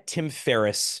met Tim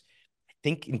Ferriss, I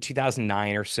think in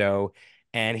 2009 or so,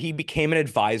 and he became an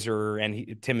advisor.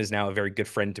 And Tim is now a very good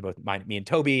friend to both me and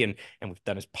Toby, and we've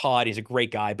done his pod. He's a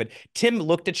great guy. But Tim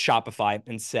looked at Shopify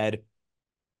and said,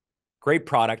 great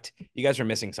product. You guys are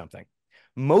missing something.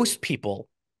 Most people,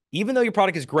 even though your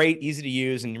product is great, easy to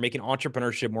use, and you're making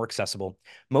entrepreneurship more accessible,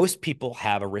 most people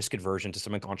have a risk aversion to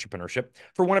something like entrepreneurship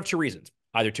for one of two reasons: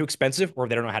 either too expensive or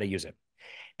they don't know how to use it.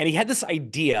 And he had this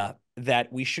idea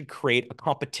that we should create a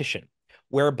competition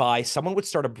whereby someone would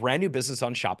start a brand new business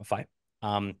on Shopify,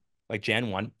 like Jan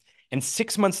 1, and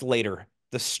 6 months later,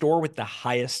 the store with the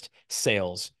highest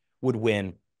sales would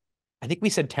win. I think we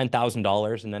said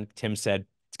 $10,000, and then Tim said,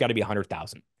 it's got to be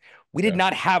 100,000. We did Yeah.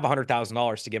 not have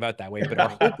 $100,000 to give out that way, but our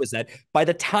hope was that by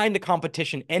the time the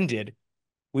competition ended,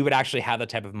 we would actually have that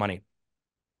type of money.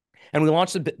 And we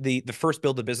launched the first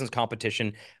Build a Business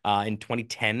competition in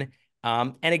 2010.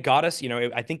 And it got us,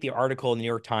 I think the article in the New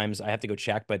York Times, I have to go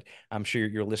check, but I'm sure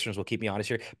your listeners will keep me honest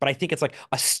here. But I think it's like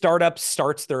a startup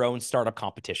starts their own startup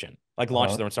competition, like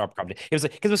launches their own startup competition. It was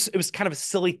like, because it was kind of a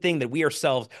silly thing that we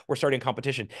ourselves were starting a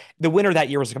competition. The winner that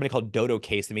year was a company called Dodo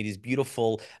Case. They made these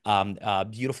beautiful,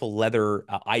 beautiful leather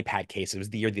iPad cases. It was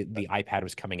the year the iPad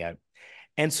was coming out.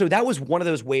 And so that was one of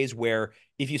those ways where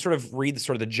if you sort of read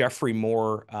the Jeffrey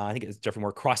Moore, I think it's Jeffrey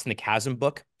Moore, Crossing the Chasm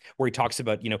book, where he talks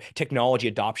about, technology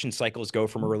adoption cycles go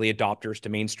from early adopters to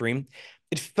mainstream.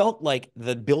 It felt like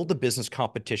the Build a Business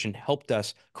competition helped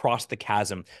us cross the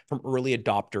chasm from early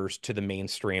adopters to the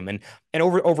mainstream. And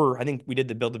over, I think we did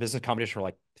the Build a Business competition for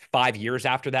like 5 years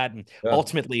after that. And Yeah.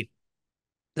 ultimately,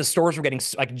 the stores were getting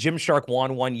like Gymshark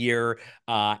won one year,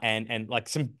 and like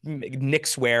some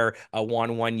Knicks wear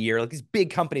won one year. Like these big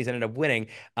companies ended up winning.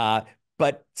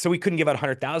 But so we couldn't give out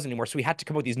 100,000 anymore. So we had to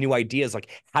come up with these new ideas, like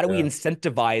how do we Yeah.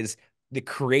 incentivize the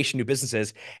creation of new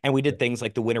businesses? And we did things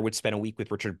like the winner would spend a week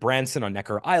with Richard Branson on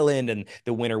Necker Island, and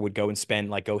the winner would go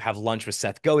and go have lunch with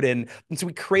Seth Godin. And so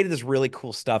we created this really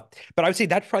cool stuff. But I would say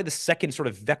that's probably the second sort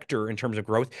of vector in terms of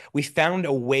growth. We found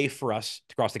a way for us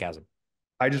to cross the chasm.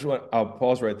 I'll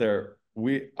pause right there.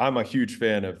 I'm a huge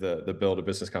fan of the Build a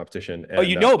Business competition. Oh, And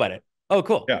you know about it? Oh,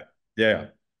 cool. yeah, yeah.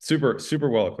 Super, super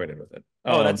well acquainted with it.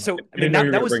 Oh, that's I so. I mean, didn't know you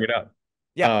were that going to was bring it up.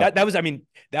 yeah. That was. I mean,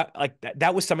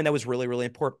 that was something that was really really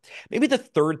important. Maybe the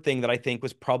third thing that I think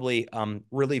was probably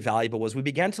really valuable was we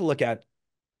began to look at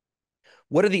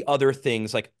what are the other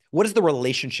things, like what is the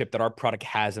relationship that our product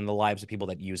has in the lives of people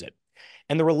that use it,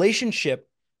 and the relationship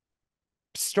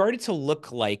started to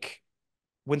look like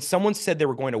when someone said they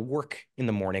were going to work in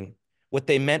the morning, what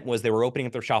they meant was they were opening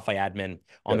up their Shopify admin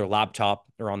on Yeah. their laptop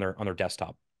or on their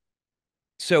desktop.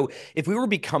 So if we were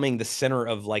becoming the center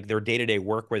of like their day-to-day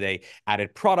work where they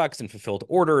added products and fulfilled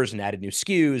orders and added new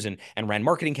SKUs and ran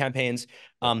marketing campaigns,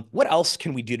 Yeah. what else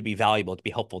can we do to be valuable, to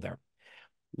be helpful there?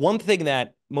 One thing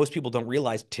that most people don't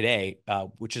realize today,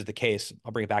 which is the case,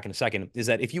 I'll bring it back in a second, is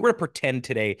that if you were to pretend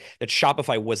today that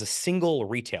Shopify was a single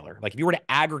retailer, like if you were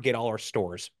to aggregate all our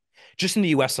stores, just in the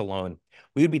US alone,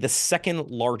 we would be the second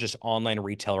largest online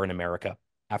retailer in America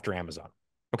after Amazon.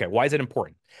 Okay, why is it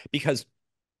important? Because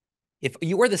if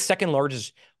you are the second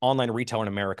largest online retailer in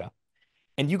America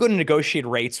and you go to negotiate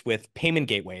rates with payment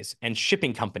gateways and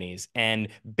shipping companies and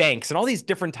banks and all these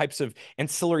different types of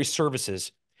ancillary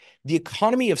services, the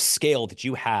economy of scale that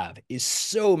you have is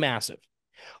so massive.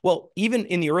 Well, even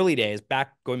in the early days,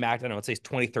 going back, I don't know, let's say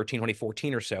 2013,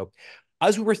 2014 or so,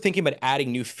 as we were thinking about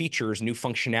adding new features, new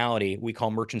functionality, we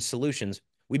call merchant solutions,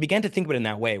 we began to think about it in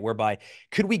that way, whereby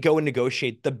could we go and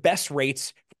negotiate the best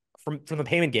rates from the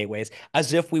payment gateways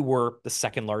as if we were the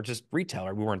second largest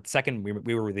retailer. We weren't second, we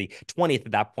were the 20th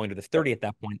at that point or the 30th at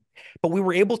that point. But we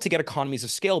were able to get economies of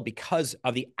scale because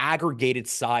of the aggregated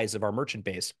size of our merchant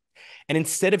base. And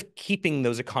instead of keeping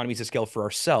those economies of scale for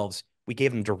ourselves, we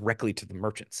gave them directly to the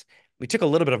merchants. We took a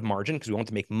little bit of margin because we wanted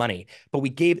to make money, but we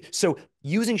gave, so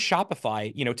using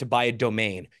Shopify, to buy a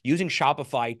domain, using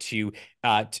Shopify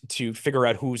to figure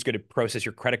out who's going to process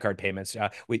your credit card payments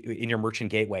in your merchant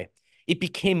gateway, it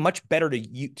became much better to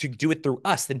do it through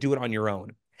us than do it on your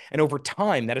own. And over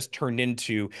time, that has turned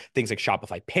into things like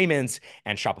Shopify Payments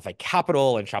and Shopify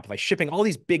Capital and Shopify Shipping. All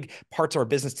these big parts of our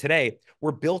business today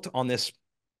were built on this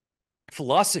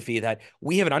philosophy that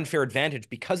we have an unfair advantage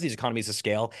because of these economies of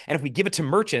scale. And if we give it to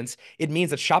merchants, it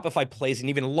means that Shopify plays an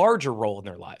even larger role in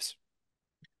their lives.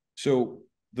 So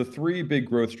the three big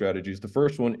growth strategies, the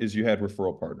first one is you had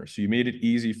referral partners. So you made it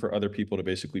easy for other people to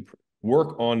basically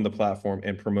work on the platform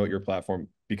and promote your platform.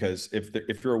 Because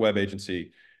if you're a web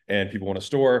agency and people want a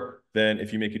store, then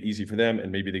if you make it easy for them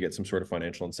and maybe they get some sort of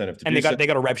financial incentive to And do so, they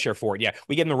got a rev share for it. Yeah.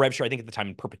 We gave them the rev share, I think at the time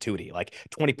in perpetuity, like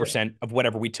yeah, 20% of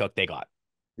whatever we took, they got.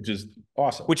 which is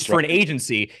awesome, Which for right? an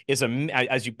agency is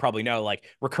as you probably know, like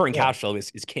recurring Yeah. cash flow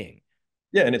is king.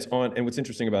 Yeah, and it's on, and what's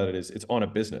interesting about it is it's on a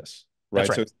business, That's right?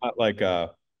 right. So it's not like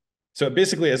so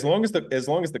basically as long as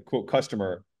the quote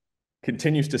customer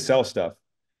continues to sell stuff,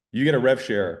 you get a rev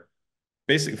share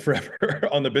basically forever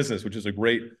on the business, which is a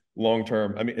great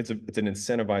long-term. I mean, it's an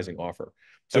incentivizing offer.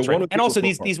 So That's right. one of And the also referral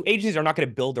these partners, agencies are not going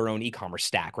to build their own e-commerce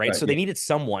stack, right? right? So they Yeah. needed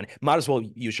someone, might as well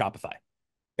use Shopify.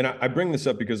 And I bring this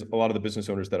up because a lot of the business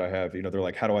owners that I have, they're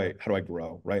like, how do I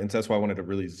grow, right? And so that's why I wanted to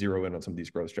really zero in on some of these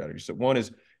growth strategies. So one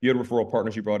is you had referral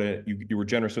partners you brought in, you were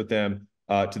generous with them,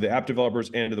 to the app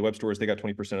developers and to the web stores, they got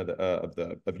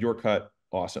 20% of your cut.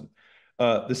 Awesome.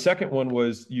 The second one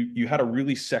was you had a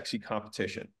really sexy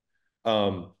competition.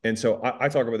 And so I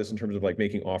talk about this in terms of like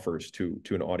making offers to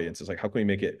an audience. It's like, how can we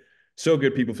make it so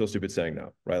good people feel stupid saying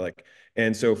no, right? Like,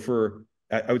 and so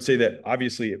I would say that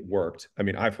obviously it worked. I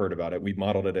mean, I've heard about it. We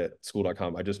modeled it at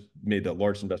school.com. I just made the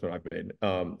largest investment I've made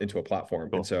into a platform.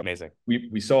 And Cool. so Amazing.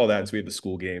 we saw that. And so we have the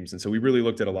school games. And so we really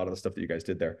looked at a lot of the stuff that you guys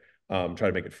did there, try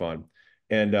to make it fun.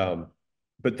 And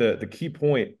but the key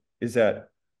point is that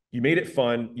you made it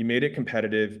fun, you made it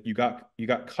competitive, you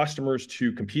got customers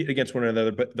to compete against one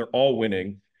another, but they're all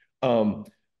winning.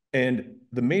 And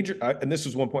the major and this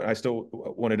was one point I still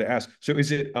wanted to ask. So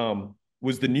is it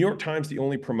was the New York Times the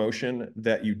only promotion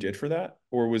that you did for that,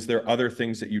 or was there other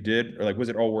things that you did, or like was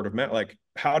it all word of mouth? Like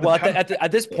Well, how did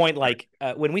at this point, like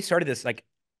when we started this, like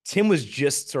Tim was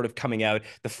just sort of coming out.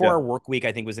 The yeah. 4 Hour Work Week,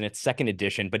 I think, was in its second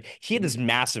edition, but he had Mhm. this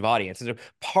massive audience. And so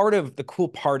part of the cool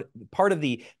part of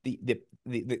the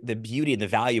beauty and the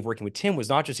value of working with Tim was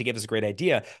not just he gave us a great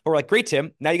idea, but we're like, great,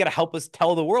 Tim, now you got to help us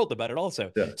tell the world about it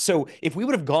also. Yeah. So if we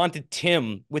would have gone to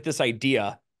Tim with this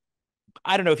idea,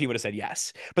 I don't know if he would have said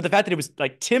yes, but the fact that it was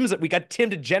like we got Tim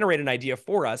to generate an idea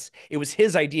for us. It was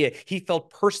his idea. He felt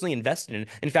personally invested in.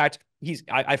 In fact,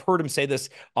 I've heard him say this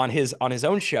on his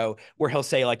own show where he'll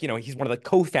say like, he's one of the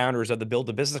co-founders of the Build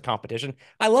a Business competition.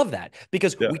 I love that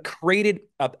because Yeah. we created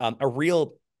a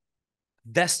real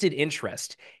vested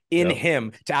interest in Yeah.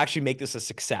 him to actually make this a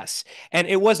success. And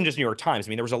it wasn't just New York Times. I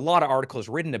mean, there was a lot of articles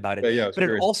written about it, Yeah. Yeah. I was but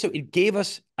curious. it gave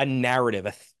us a narrative,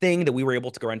 a thing that we were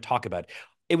able to go around and talk about.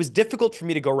 It was difficult for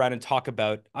me to go around and talk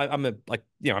about. I'm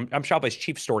Shopify's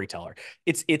chief storyteller.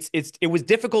 It was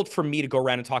difficult for me to go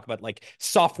around and talk about like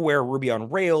software, Ruby on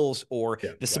Rails, or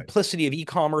Yeah. the Right. simplicity of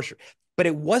e-commerce. But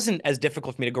it wasn't as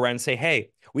difficult for me to go around and say,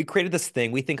 "Hey, we created this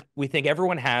thing. We think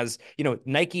everyone has.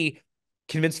 Nike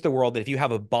convinced the world that if you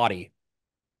have a body,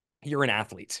 you're an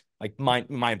athlete." Like mind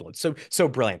blown. So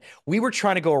brilliant. We were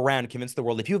trying to go around and convince the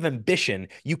world if you have ambition,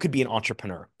 you could be an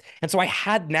entrepreneur. And so I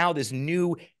had now this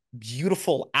new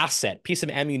beautiful piece of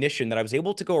ammunition that I was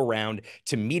able to go around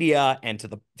to media and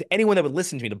to anyone that would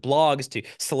listen to me, to blogs, to Yeah.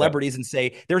 celebrities, and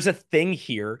say, there's a thing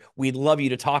here we'd love you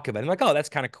to talk about. And I'm like, oh, that's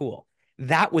kind of cool.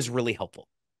 That was really helpful.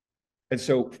 And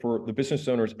so for the business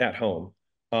owners at home,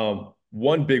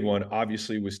 one big one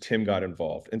obviously was Tim got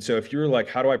involved. And so if you're like,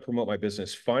 how do I promote my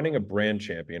business? Finding a brand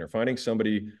champion or finding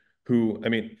somebody who, I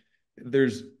mean,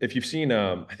 if you've seen,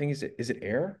 I think is it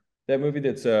Air? That movie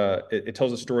that's it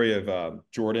tells a story of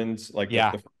Jordan's like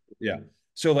Yeah. yeah.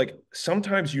 So like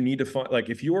sometimes you need to find like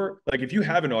if you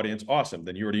have an audience, awesome,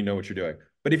 then you already know what you're doing.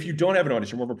 But if you don't have an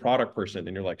audience, you're more of a product person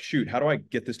and you're like, shoot, how do I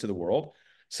get this to the world?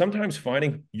 Sometimes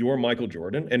finding your Michael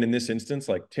Jordan, and in this instance,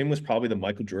 like Tim was probably the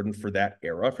Michael Jordan for that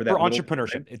era, for For that little time,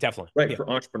 entrepreneurship, definitely. right? Yeah. For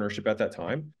entrepreneurship at that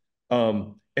time.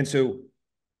 And so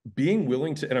being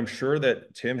willing to, and I'm sure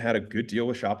that Tim had a good deal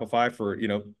with Shopify for,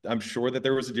 I'm sure that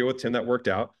there was a deal with Tim that worked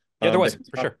out, Yeah, there that was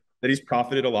for sure. he's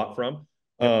profited a lot from.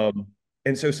 Yep.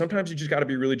 And so sometimes you just got to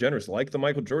be really generous, like the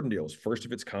Michael Jordan deals, first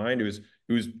of its kind. It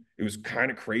was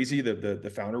kind of crazy that the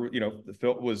founder, the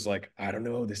Phil was like, I don't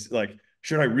know, this like,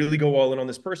 should I really go all in on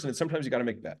this person? And sometimes you got to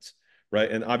make bets,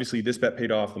 right? And obviously this bet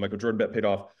paid off, the Michael Jordan bet paid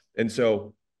off. And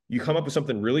so you come up with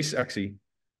something really sexy,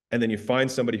 and then you find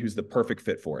somebody who's the perfect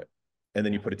fit for it, and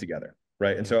then you put it together,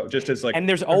 right? And so just as like, And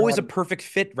there's always a perfect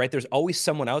fit, right? There's always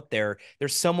someone out there.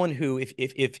 There's someone who,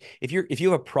 if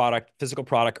you have a product, physical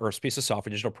product, or a piece of software,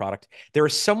 digital product, there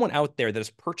is someone out there that has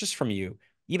purchased from you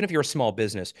even if you're a small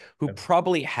business, who Yeah.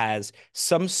 probably has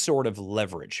some sort of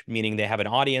leverage, meaning they have an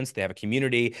audience, they have a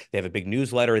community, they have a big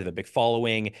newsletter, they have a big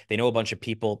following, they know a bunch of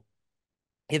people.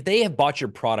 If they have bought your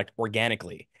product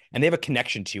organically and they have a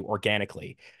connection to you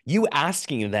organically, you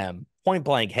asking them point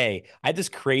blank, hey, I had this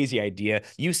crazy idea.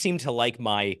 You seem to like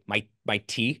my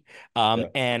tea, Yeah.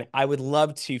 and I would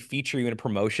love to feature you in a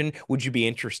promotion. Would you be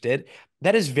interested?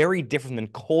 That is very different than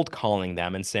cold calling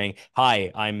them and saying,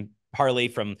 hi, I'm Harley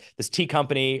from this tea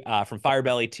company, from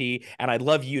Firebelly Tea, and I'd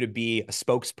love you to be a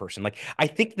spokesperson. Like, I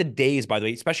think the days, by the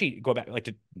way, especially go back, like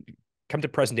to come to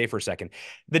present day for a second.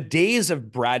 The days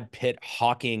of Brad Pitt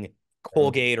hawking Uh,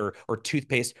 Colgate or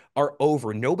toothpaste are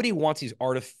over. Nobody wants these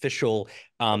artificial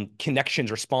connections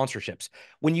or sponsorships.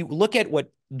 When you look at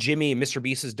what Jimmy and Mr.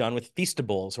 Beast has done with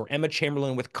Feastables, or Emma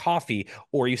Chamberlain with coffee,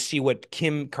 or you see what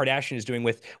Kim Kardashian is doing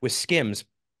with Skims,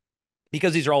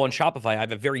 because these are all on Shopify, I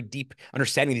have a very deep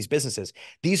understanding of these businesses.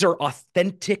 These are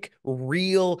authentic,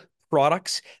 real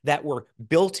products that were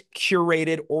built,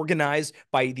 curated, organized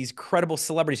by these credible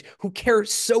celebrities who care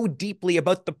so deeply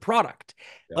about the product.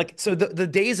 yeah. Like, so the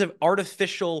days of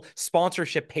artificial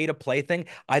sponsorship pay to play thing,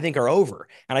 I think are over.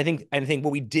 And I think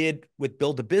what we did with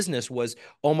Build a Business was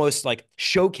almost like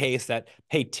showcase that,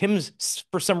 hey, Tim's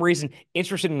for some reason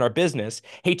interested in our business.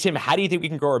 Hey, Tim, how do you think we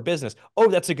can grow our business? Oh,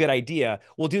 that's a good idea.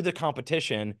 We'll do the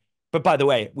competition. But by the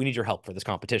way, we need your help for this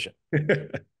competition.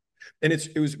 And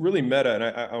it was really meta, and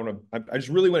I want to I just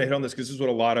really want to hit on this because this is what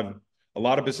a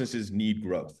lot of businesses need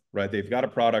growth, right? They've got a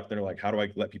product, and they're like, how do I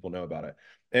let people know about it?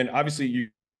 And obviously, you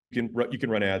can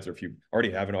run ads, or if you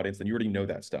already have an audience, then you already know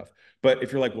that stuff. But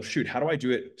if you're like, well, shoot, how do I do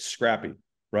it scrappy,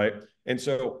 right? And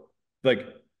so, like,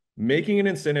 making an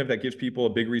incentive that gives people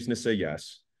a big reason to say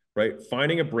yes, right?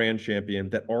 Finding a brand champion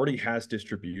that already has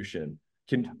distribution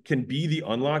can be the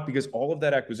unlock, because all of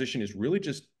that acquisition is really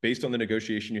just based on the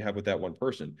negotiation you have with that one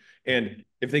person. And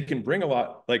if they can bring a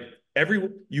lot, like,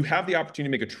 you have the opportunity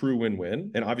to make a true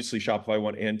win-win. And obviously Shopify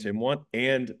won and Tim won,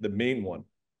 and the main one,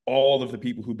 all of the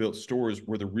people who built stores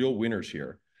were the real winners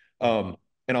here. Yeah, of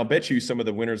And I'll bet you some of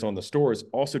the winners on the stores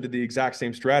also did the exact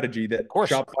same strategy that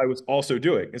course. Shopify was also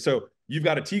doing. And so you've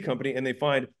got a tea company, and they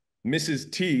find Mrs.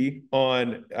 T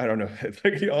on, I don't know,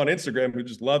 on Instagram, who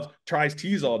just tries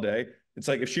teas all day. It's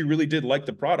like, if she really did like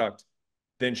the product,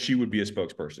 then she would be a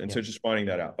spokesperson. And Yeah. so just finding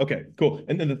that out. Okay, cool.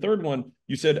 And then the third one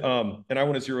you said, and I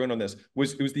want to zero in on this,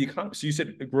 was the economy. So you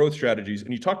said growth strategies,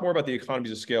 and you talked more about the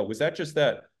economies of scale. Was that just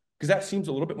that? Because that seems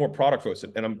a little bit more product focused,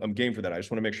 and I'm game for that. I just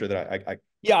want to make sure that I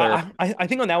Yeah, clarify. I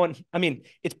think on that one, I mean,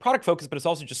 it's product focused, but it's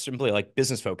also just simply like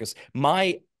business focused.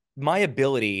 My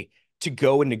ability to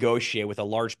go and negotiate with a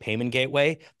large payment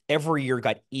gateway every year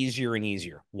got easier and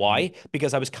easier. Why?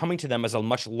 Because I was coming to them as a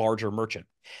much larger merchant.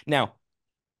 Now,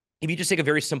 if you just take a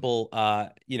very simple, a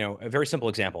very simple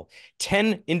example,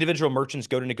 10 individual merchants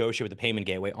go to negotiate with the payment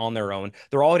gateway on their own,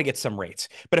 they're all going to get some rates.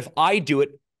 But if I do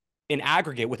it in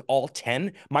aggregate with all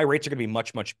 10, my rates are going to be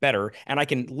much, much better. And I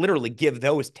can literally give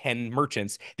those 10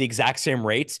 merchants the exact same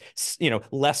rates,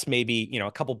 less maybe,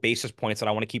 a couple basis points that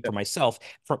I want to keep for myself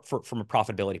from a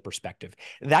profitability perspective.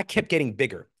 That kept getting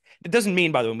bigger. It doesn't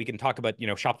mean, by the way, we can talk about,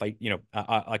 Shopify,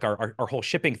 like our whole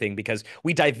shipping thing, because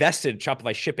we divested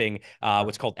Shopify shipping,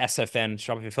 what's called SFN,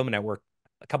 Shopify Fulfillment Network,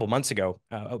 a couple months ago,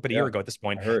 about a Yeah, year ago at this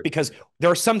point, I heard. because there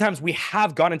are sometimes we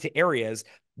have gone into areas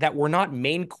that were not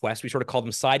main quests. We sort of call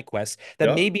them side quests that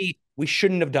Yep. maybe we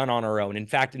shouldn't have done on our own. In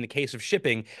fact, in the case of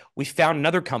shipping, we found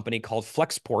another company called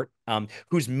Flexport,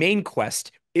 whose main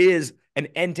quest is an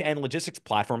end-to-end logistics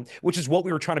platform, which is what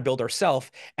we were trying to build ourselves.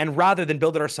 And rather than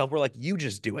build it ourselves, we're like, you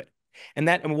just do it. And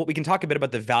what we can talk a bit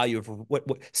about the value of what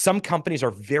some companies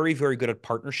are very, very good at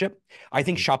partnership. I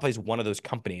think Shopify is one of those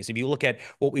companies. If you look at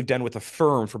what we've done with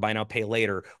Affirm for buy now, pay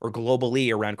later, or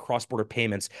Globally around cross-border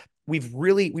payments, we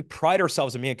pride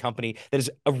ourselves in being a company that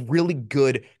is a really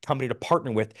good company to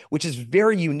partner with, which is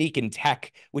very unique in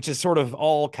tech, which is sort of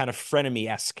all kind of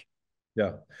frenemy-esque.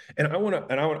 Yeah. And I'm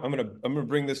gonna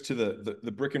bring this to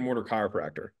the brick and mortar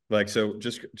chiropractor. Like, so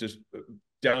just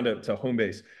down to home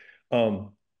base.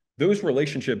 Um, those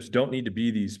relationships don't need to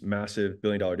be these massive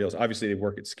billion-dollar deals. Obviously, they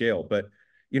work at scale, but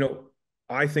you know,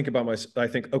 I think,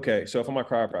 okay, so if I'm a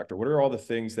chiropractor, what are all the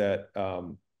things that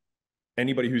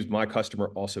anybody who's my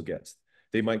customer also gets?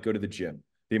 They might go to the gym.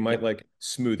 They might Yep. like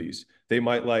smoothies. They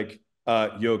might like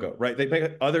yoga, right? They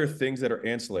make other things that are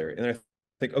ancillary. And I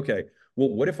think, okay, well,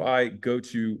 what if I go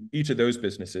to each of those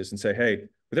businesses and say, hey,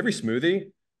 with every smoothie,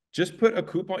 just put a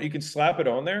coupon, you can slap it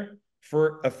on there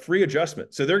for a free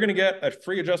adjustment. So they're going to get a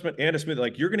free adjustment and a smoothie.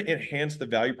 Like, you're going to enhance the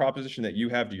value proposition that you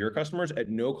have to your customers at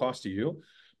no cost to you.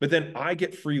 But then I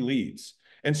get free leads.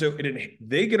 And so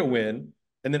they get a win,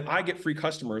 and then I get free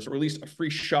customers, or at least a free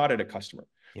shot at a customer.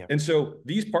 Yeah. And so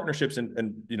these partnerships,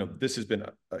 and this has been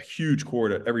a huge core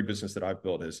to every business that I've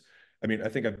built is, I mean, I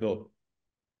think I've built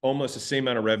almost the same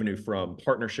amount of revenue from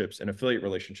partnerships and affiliate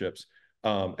relationships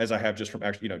as I have just from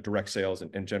actually, direct sales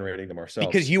and generating them ourselves.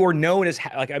 Because you are known as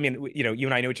like, I mean, you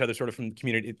and I know each other sort of from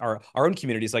community, our own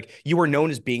communities. Like, you are known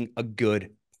as being a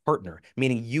good partner,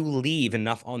 meaning you leave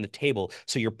enough on the table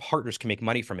so your partners can make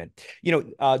money from it.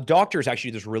 Doctors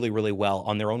actually do this really, really well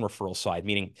on their own referral side.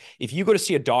 Meaning, if you go to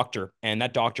see a doctor and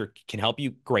that doctor can help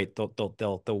you, great,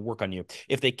 they'll work on you.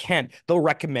 If they can't, they'll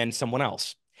recommend someone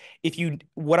else.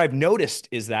 What I've noticed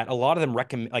is that a lot of them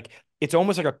recommend, like, it's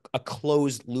almost like a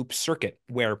closed loop circuit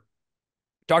where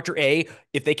Dr. A,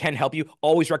 if they can help you,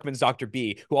 always recommends Dr.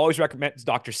 B, who always recommends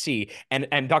Dr. C,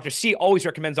 and Dr. C always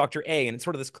recommends Dr. A. And it's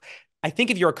sort of this. I think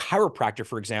if you're a chiropractor,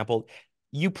 for example,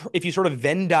 if you sort of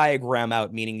Venn diagram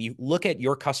out, meaning you look at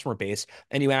your customer base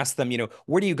and you ask them,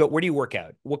 where do you go? Where do you work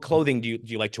out? What clothing do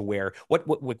you like to wear?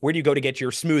 Where do you go to get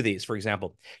your smoothies, for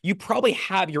example? You probably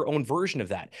have your own version of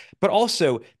that. But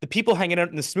also, the people hanging out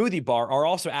in the smoothie bar are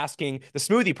also asking the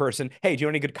smoothie person, hey, do you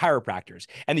know any good chiropractors?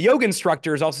 And the yoga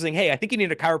instructor is also saying, hey, I think you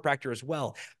need a chiropractor as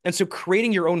well. And so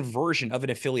creating your own version of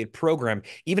an affiliate program,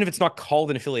 even if it's not called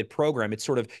an affiliate program, it's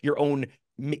sort of your own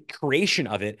creation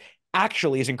of it,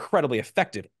 actually is incredibly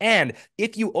effective. And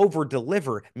if you over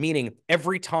deliver, meaning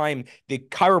every time the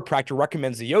chiropractor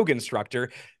recommends the yoga instructor,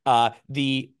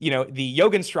 the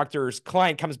yoga instructor's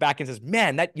client comes back and says,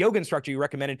 man, that yoga instructor you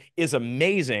recommended is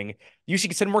amazing. You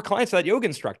should send more clients to that yoga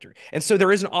instructor. And so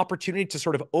there is an opportunity to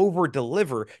sort of over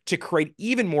deliver to create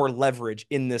even more leverage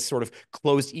in this sort of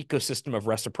closed ecosystem of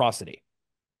reciprocity.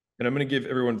 And I'm going to give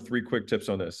everyone 3 quick tips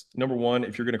on this. Number one,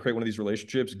 if you're going to create one of these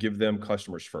relationships, give them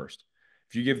customers first.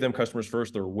 If you give them customers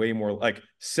first, they're way more like,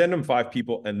 send them 5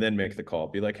 people and then make the call.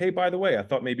 Be like, hey, by the way, I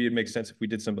thought maybe it'd make sense if we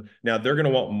did some. Now they're going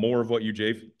to want more of what you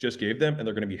just gave them, and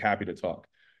they're going to be happy to talk.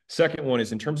 Second one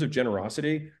is in terms of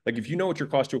generosity. Like, if you know what your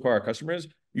cost to acquire a customer is,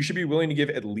 you should be willing to give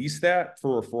at least that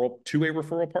for a referral to a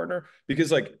referral partner,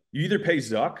 because like you either pay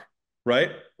Zuck,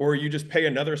 right? Or you just pay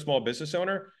another small business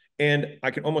owner. And I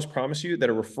can almost promise you that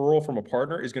a referral from a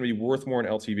partner is going to be worth more in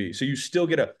LTV. So you still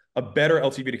get a better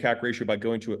LTV to CAC ratio by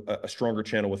going to a stronger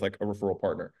channel with like a referral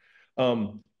partner.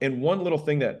 And one little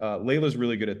thing that Layla's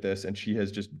really good at this, and she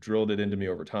has just drilled it into me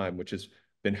over time, which has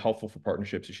been helpful for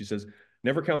partnerships, is she says,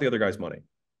 never count the other guy's money.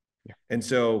 Yeah. And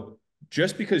so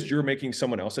just because you're making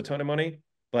someone else a ton of money,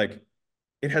 like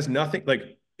it has nothing,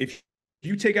 like if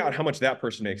you take out how much that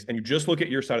person makes and you just look at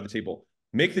your side of the table,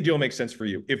 make the deal make sense for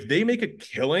you. If they make a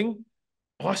killing,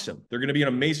 awesome. They're going to be an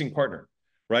amazing partner.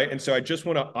 Right. And so I just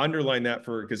want to underline that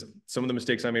because some of the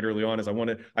mistakes I made early on is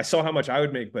I saw how much I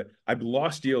would make, but I've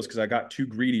lost deals because I got too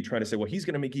greedy trying to say, well, he's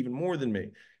going to make even more than me.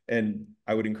 And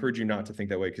I would encourage you not to think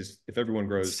that way, because if everyone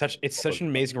grows, It's such an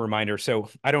amazing reminder. So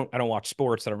I don't watch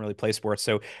sports. I don't really play sports.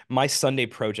 So my Sunday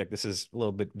project, this is a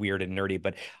little bit weird and nerdy,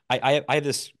 but I have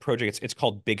this project. It's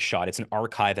called Big Shot. It's an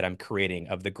archive that I'm creating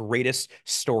of the greatest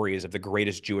stories of the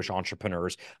greatest Jewish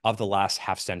entrepreneurs of the last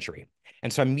half century.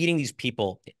 And so I'm meeting these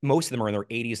people. Most of them are in their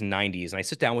 80s and 90s. And I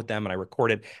sit down with them and I record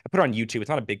it. I put it on YouTube. It's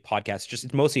not a big podcast.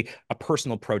 It's mostly a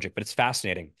personal project, but it's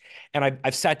fascinating. And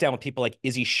I've sat down with people like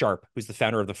Izzy Sharp, who's the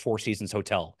founder of the Four Seasons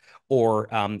Hotel, or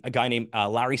a guy named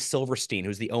Larry Silverstein,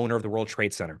 who's the owner of the World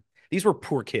Trade Center. These were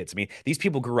poor kids. I mean, these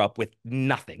people grew up with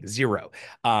nothing, zero.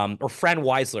 Or Fran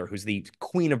Weisler, who's the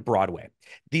queen of Broadway.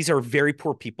 These are very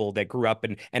poor people that grew up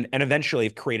and eventually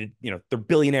have created, they're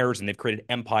billionaires and they've created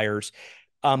empires.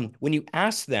 When you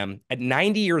ask them at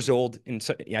 90 years old, and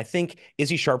so, I think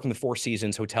Izzy Sharp from the Four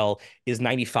Seasons Hotel is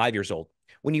 95 years old.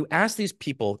 When you ask these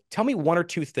people, tell me one or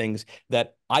two things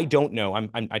that I don't know.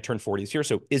 I turned 40 this year.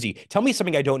 So Izzy, tell me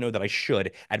something I don't know that I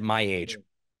should at my age.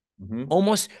 mm-hmm.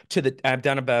 Almost I've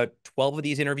done about 12 of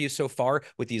these interviews so far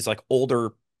with these like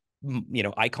older,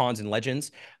 icons and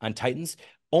legends on Titans.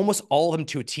 Almost all of them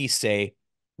to a T say,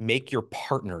 make your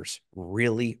partners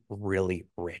really, really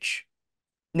rich.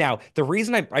 Now, the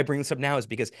reason I bring this up now is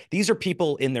because these are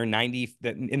people in their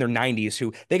 90s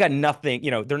who they got nothing,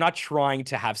 they're not trying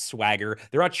to have swagger.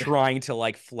 They're not trying to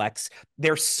like flex.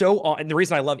 And the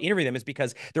reason I love interviewing them is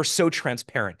because they're so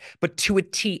transparent. But to a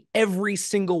T, every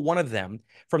single one of them,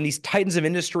 from these titans of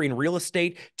industry and real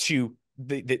estate to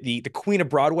the queen of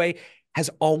Broadway, has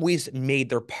always made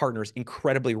their partners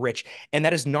incredibly rich. And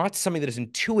that is not something that is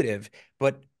intuitive,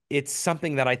 but it's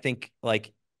something that I think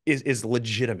like is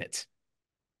legitimate.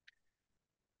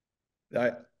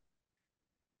 I,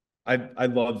 I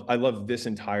love this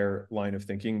entire line of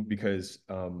thinking because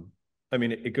I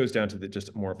mean it goes down to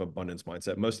just more of abundance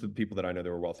mindset. Most of the people that I know that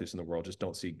are wealthiest in the world just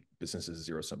don't see business as a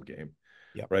zero-sum game.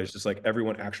 Yep. right? It's just like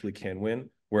everyone actually can win.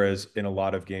 Whereas in a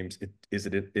lot of games,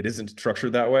 it isn't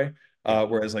structured that way. Yep.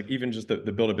 Whereas like even just the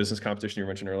build a business competition you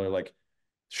mentioned earlier, like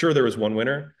sure there was one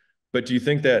winner, but do you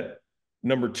think that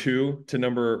number two to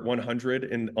number 100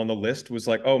 in on the list was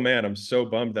like, oh man, I'm so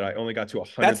bummed that I only got to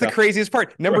That's the 100,000. craziest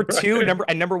part. Number two,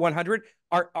 Right. number 100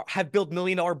 have built $1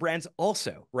 million brands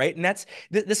also, right? And that's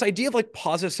this idea of like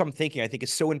positive sum thinking. I think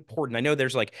is so important. I know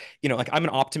there's like like I'm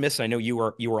an optimist. And I know you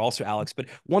are also, Alex. But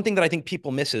one thing that I think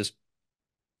people miss is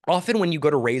often when you go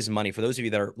to raise money, for those of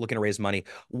you that are looking to raise money,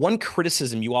 one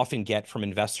criticism you often get from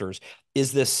investors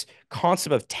is this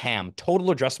concept of TAM,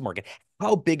 total addressable market.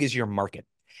 How big is your market?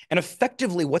 And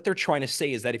effectively, what they're trying to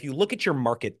say is that if you look at your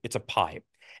market, it's a pie.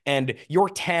 And your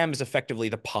TAM is effectively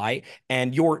the pie,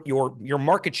 and your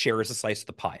market share is a slice of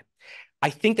the pie. I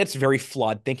think that's very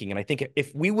flawed thinking. And I think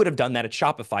if we would have done that at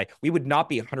Shopify, we would not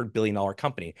be a $100 billion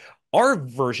company. Our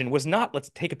version was not,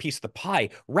 let's take a piece of the pie.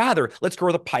 Rather, let's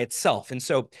grow the pie itself. And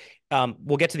so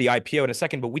we'll get to the IPO in a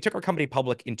second, but we took our company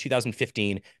public in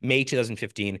 2015, May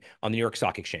 2015, on the New York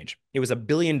Stock Exchange. It was $1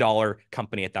 billion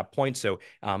company at that point. So,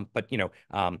 but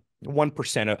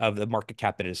 1% of the market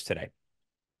cap that it is today.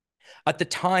 At the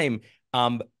time,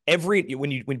 before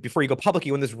you go public,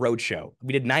 you win this roadshow.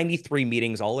 We did 93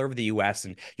 meetings all over the US,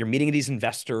 and you're meeting these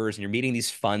investors and you're meeting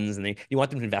these funds, and you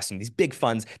want them to invest in these big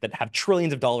funds that have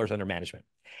trillions of dollars under management.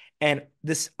 And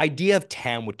this idea of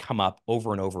TAM would come up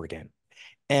over and over again.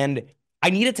 And I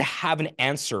needed to have an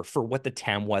answer for what the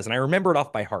TAM was. And I remember it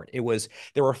off by heart.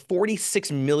 There were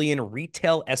 46 million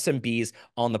retail SMBs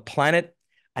on the planet.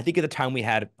 I think at the time we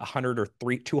had 100 or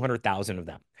 200,000 of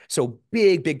them. So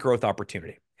big, big growth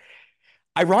opportunity.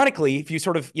 Ironically, if you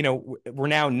sort of, we're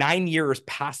now 9 years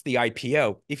past the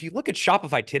IPO. If you look at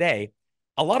Shopify today,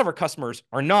 a lot of our customers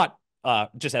are not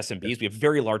just SMBs. We have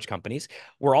very large companies.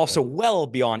 We're also well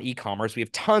beyond e-commerce. We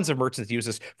have tons of merchants that use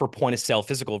us for point of sale,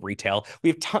 physical retail. We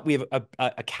have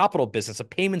a capital business, a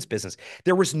payments business.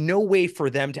 There was no way for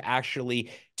them to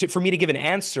actually, for me to give an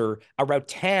answer about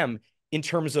TAM in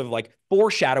terms of like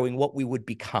foreshadowing what we would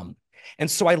become.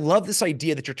 And so I love this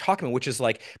idea that you're talking about, which is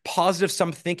like positive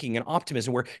sum thinking and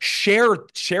optimism, where share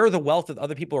the wealth with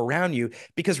other people around you.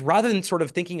 Because rather than sort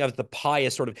of thinking of the pie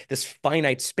as sort of this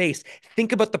finite space,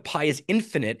 think about the pie as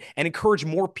infinite and encourage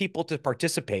more people to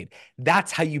participate.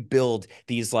 That's how you build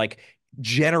these like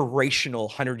generational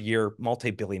 100-year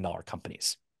multi-billion-dollar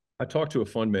companies. I talked to a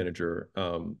fund manager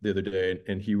the other day,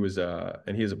 and he was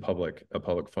and he has a public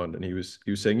fund, and he was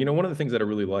saying, one of the things that I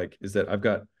really like is that I've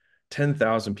got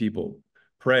 10,000 people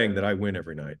praying that I win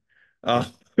every night. Yeah. Uh,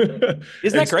 Isn't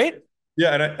and that so, great?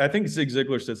 yeah, and I think Zig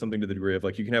Ziglar said something to the degree of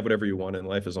like you can have whatever you want in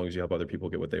life as long as you help other people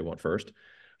get what they want first.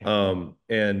 Yeah.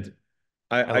 And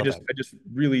I I love just that. I just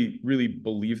really really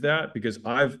believe that because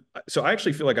I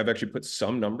actually feel like I've actually put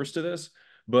some numbers to this,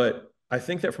 but I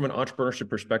think that from an entrepreneurship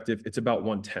perspective, it's about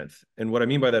 1/10. And what I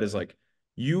mean by that is like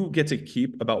you get to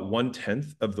keep about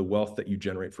 1/10 of the wealth that you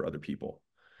generate for other people.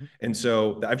 And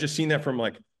so I've just seen that from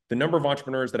like the number of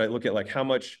entrepreneurs that I look at, like how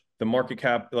much the market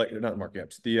cap, like not market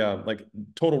caps, the like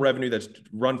total revenue that's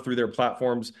run through their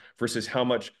platforms versus how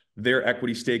much their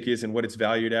equity stake is and what it's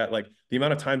valued at. Like the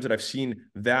amount of times that I've seen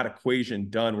that equation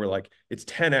done where like it's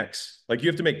 10x, like you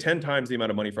have to make 10 times the amount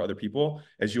of money for other people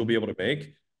as you'll be able to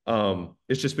make.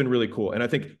 It's just been really cool. And I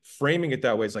think framing it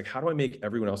that way is like, how do I make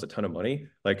everyone else a ton of money?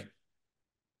 Like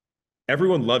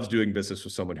everyone loves doing business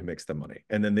with someone who makes them money.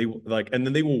 And then they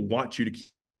will want you to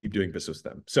keep doing business with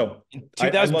them. So In I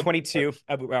love 2022,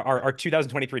 our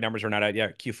 2023 numbers are not out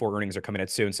yet. Q4 earnings are coming out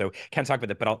soon, so can't talk about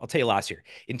that. But I'll tell you last year.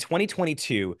 In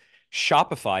 2022,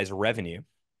 Shopify's revenue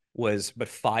was but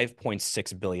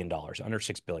 $5.6 billion, under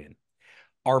 $6 billion.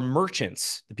 Our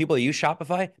merchants, the people that use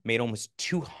Shopify, made almost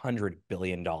 $200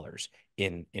 billion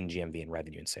in GMV and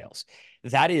revenue and sales.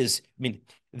 That is, I mean,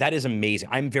 that is amazing.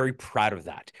 I'm very proud of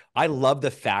that. I love the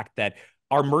fact that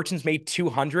our merchants made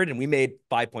 200 and we made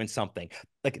 5 point something.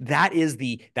 Like that is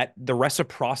the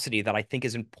reciprocity that I think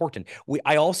is important.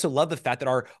 I also love the fact that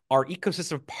our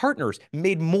ecosystem of partners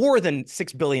made more than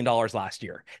 $6 billion last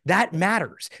year. That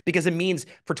matters because it means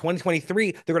for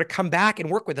 2023 they're going to come back and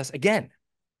work with us again.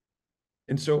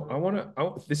 And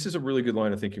so this is a really good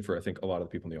line of thinking for, I think, a lot of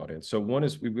the people in the audience. So one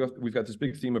is we've got this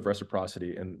big theme of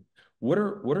reciprocity. And what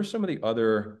are some of the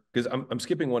other, because I'm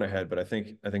skipping one ahead, but I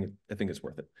think it's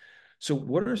worth it. So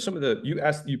what are some of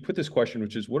you put this question,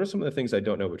 which is what are some of the things I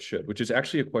don't know but should, which is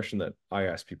actually a question that I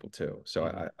ask people too. So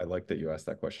I like that you asked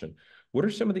that question. What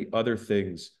are some of the other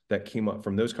things that came up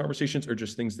from those conversations or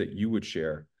just things that you would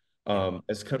share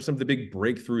as kind of some of the big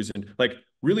breakthroughs and like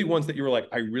really ones that you were like,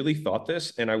 I really thought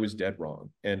this and I was dead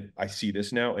wrong. And I see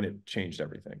this now and it changed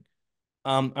everything.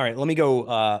 All right, let me go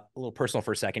a little personal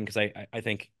for a second because I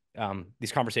think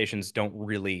these conversations don't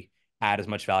really add as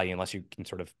much value unless you can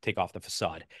sort of take off the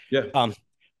facade. Yeah. Um,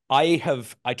 I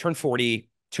turned 40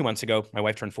 2 months ago. My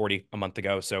wife turned 40 a month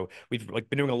ago. So we've like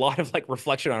been doing a lot of like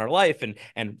reflection on our life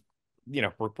and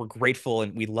we're grateful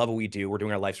and we love what we do. We're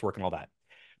doing our life's work and all that.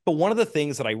 But one of the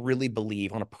things that I really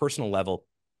believe on a personal level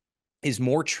is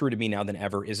more true to me now than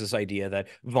ever is this idea that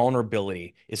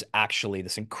vulnerability is actually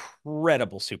this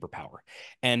incredible superpower.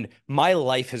 And my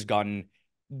life has gotten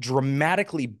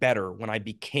dramatically better when I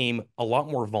became a lot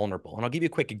more vulnerable. And I'll give you a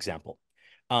quick example.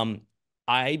 Um,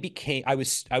 I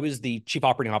was the chief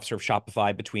operating officer of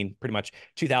Shopify between pretty much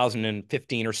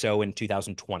 2015 or so and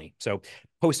 2020. So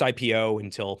post IPO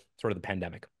until sort of the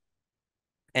pandemic.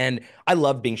 And I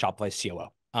loved being Shopify's COO.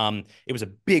 It was a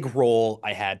big role.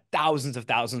 I had thousands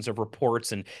of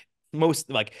reports and most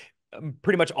like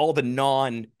pretty much all the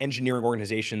non-engineering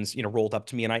organizations, rolled up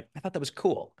to me. And I thought that was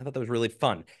cool. I thought that was really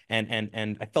fun.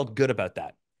 And I felt good about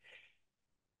that.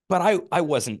 But I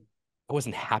wasn't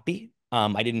happy.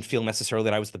 I didn't feel necessarily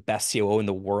that I was the best COO in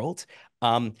the world.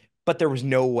 But there was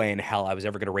no way in hell I was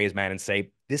ever going to raise my hand and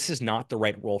say, this is not the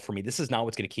right role for me. This is not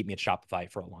what's going to keep me at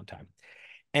Shopify for a long time.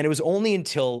 And it was only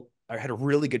until I had a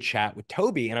really good chat with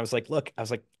Toby and I was like, look, I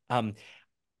was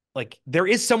like there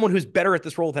is someone who's better at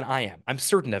this role than I am. I'm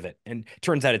certain of it. And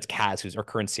turns out it's Kaz, who's our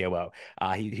current COO.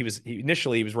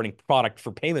 Initially he was running product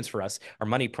for payments for us, our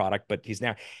money product, but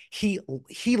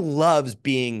he loves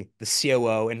being the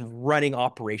COO and running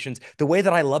operations the way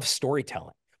that I love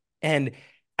storytelling. And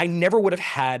I never would have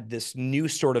had this new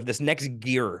sort of this next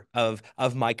gear of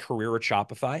my career at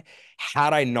Shopify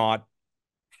had I not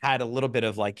had a little bit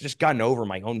of like just gotten over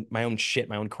my own shit,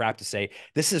 my own crap to say,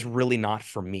 this is really not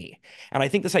for me. And I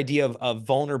think this idea of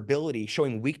vulnerability,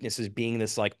 showing weakness as being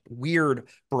this like weird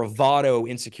bravado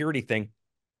insecurity thing.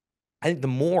 I think the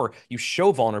more you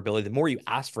show vulnerability, the more you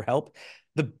ask for help,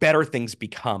 the better things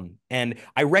become. And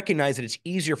I recognize that it's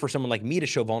easier for someone like me to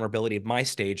show vulnerability at my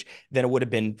stage than it would have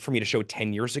been for me to show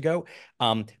 10 years ago.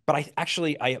 But I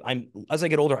actually, I'm as I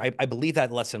get older, I believe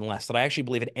that less and less, that I actually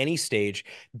believe at any stage,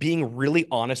 being really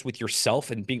honest with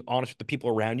yourself and being honest with the people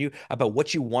around you about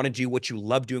what you want to do, what you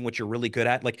love doing, what you're really good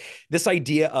at. Like this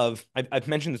idea of, I've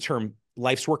mentioned the term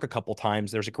life's work a couple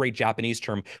times. There's a great Japanese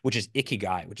term, which is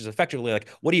ikigai, which is effectively like,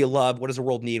 what do you love? What does the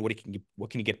world need? What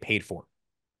can you get paid for?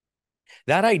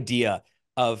 That idea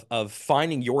of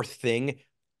finding your thing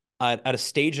at a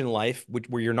stage in life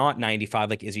where you're not 95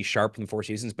 like Izzy Sharp from the Four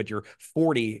Seasons, but you're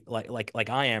 40 like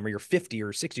I am, or you're 50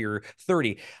 or 60 or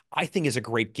 30, I think is a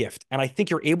great gift. And I think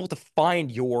you're able to find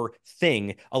your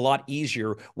thing a lot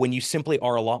easier when you simply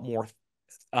are a lot more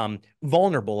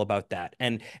vulnerable about that.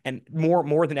 And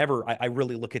more than ever, I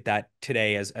really look at that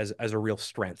today as a real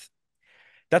strength.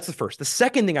 That's the first. The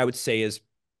second thing I would say is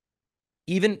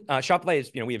even Shopify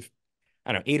is, we have,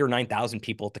 I don't know, 8 or 9,000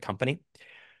 people at the company.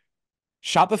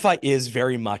 Shopify is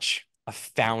very much a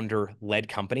founder-led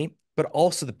company, but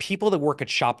also the people that work at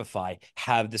Shopify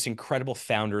have this incredible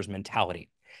founders mentality.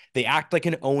 They act like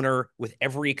an owner with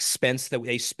every expense that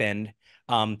they spend,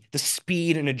 the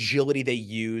speed and agility they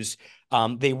use.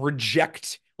 They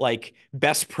reject like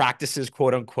best practices,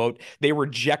 quote unquote. They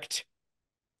reject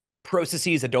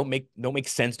processes that don't make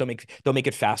sense, don't make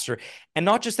it faster. And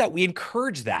not just that, we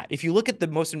encourage that. If you look at the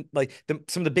most like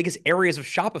some of the biggest areas of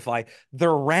Shopify,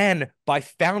 they're ran by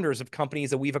founders of companies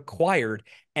that we've acquired,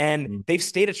 and Mm. they've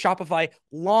stayed at Shopify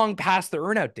long past their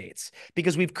earnout dates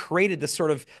because we've created this sort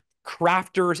of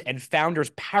crafters and founders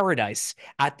paradise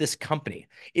at this company.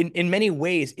 In many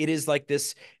ways, it is like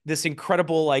this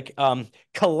incredible like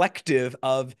collective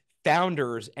of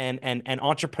founders and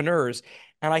entrepreneurs.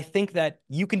 And I think that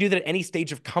you can do that at any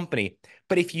stage of company.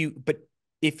 But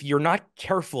if you're not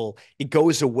careful, it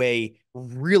goes away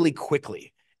really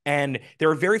quickly. And there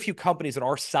are very few companies at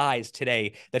our size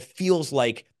today that feels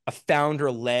like a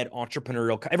founder-led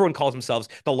entrepreneurial. Everyone calls themselves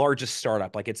the largest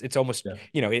startup. Like it's almost,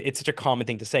 Yeah. it's such a common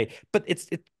thing to say, but it's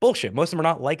bullshit. Most of them are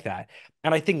not like that.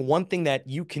 And I think one thing that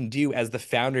you can do as the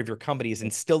founder of your company is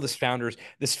instill this founder's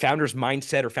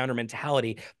mindset or founder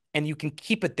mentality, and you can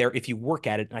keep it there if you work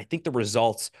at it. And I think the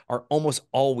results are almost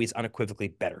always unequivocally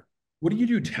better. What do you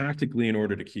do tactically in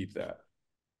order to keep that?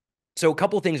 So a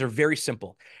couple of things are very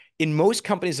simple. In most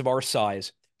companies of our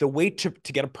size, the way to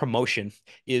get a promotion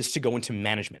is to go into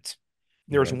management.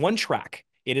 There's Okay. one track.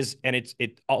 It is, and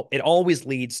it always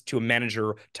leads to a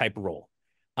manager type role.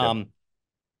 Yep. Um,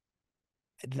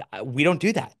 we don't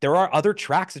do that. There are other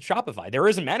tracks at Shopify. There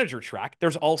is a manager track.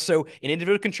 There's also an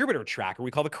individual contributor track, or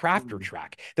we call the crafter Mm.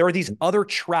 track. There are these other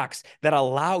tracks that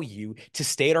allow you to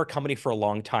stay at our company for a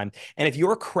long time. And if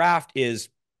your craft is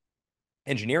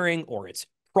engineering or it's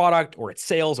product or it's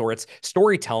sales or it's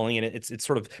storytelling and it's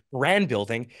sort of brand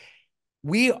building,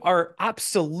 we are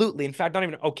absolutely, in fact, not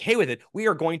even okay with it. We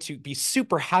are going to be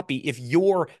super happy if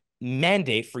your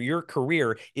mandate for your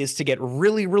career is to get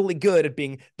really, really good at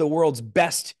being the world's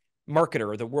best marketer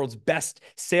or the world's best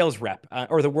sales rep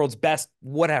or the world's best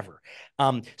whatever.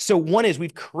 So one is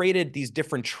we've created these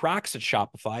different tracks at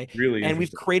Shopify, Really and we've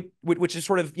interesting. created, which is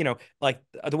sort of, like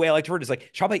the way I like to word it is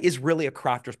like Shopify is really a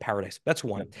crafter's paradise. That's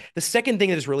Yeah. one. The second thing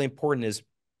that is really important is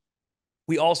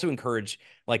we also encourage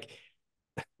like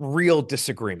real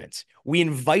disagreements. We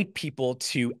invite people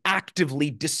to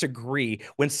actively disagree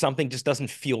when something just doesn't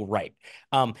feel right.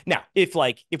 Now, if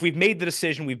we've made the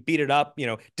decision, we've beat it up,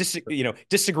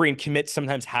 disagree and commit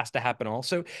sometimes has to happen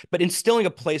also. But instilling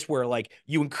a place where like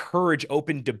you encourage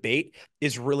open debate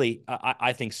is really,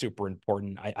 I think, super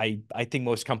important. I think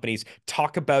most companies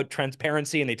talk about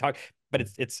transparency and they talk, but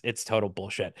it's total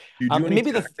bullshit. Do you do And any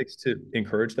maybe the tactics to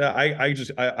encourage that?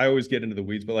 I always get into the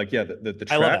weeds, but like, yeah, the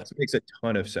I love it. tracks makes a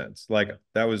ton of sense. Like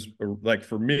that was like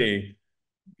for me,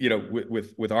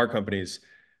 with our companies,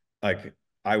 like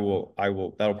that'll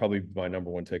probably be my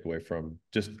number one takeaway from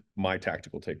just my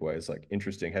tactical takeaway is like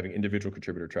interesting having individual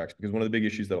contributor tracks because one of the big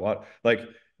issues that like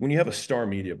when you have a star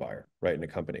media buyer, right, in a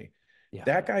company, Yeah.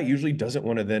 that guy usually doesn't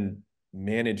want to then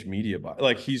manage media buy.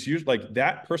 Like he's usually like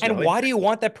that And personality. why do you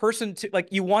want that person to like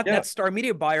you want Yeah, that star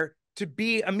media buyer to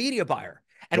be a media buyer?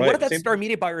 And what if right. that Same. star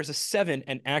media buyer is a 7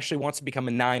 and actually wants to become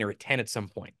a 9 or a 10 at some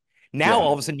point? Now all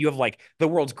Yeah. of a sudden you have like the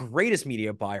world's greatest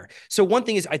media buyer. So one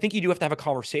thing is I think you do have to have a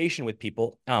conversation with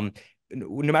people.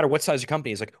 No matter what size your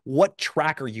company is, like what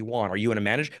track are you on? Are you in a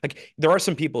manage? Like there are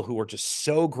some people who are just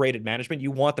so great at management.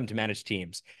 You want them to manage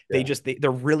teams. Yeah. They're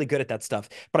really good at that stuff.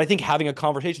 But I think having a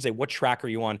conversation, say what track are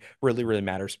you on, really really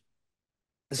matters.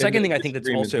 The And second the thing I think that's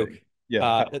disagreement also thing. Yeah.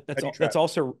 How do you that's track?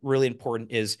 also really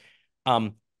important is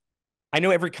um, I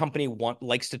know every company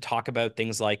likes to talk about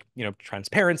things like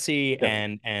transparency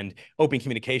Yeah. and open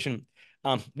communication.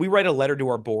 We write a letter to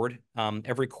our board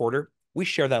every quarter. We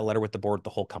share that letter with the board, the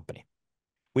whole company.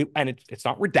 It's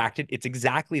not redacted. It's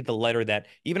exactly the letter that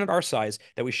even at our size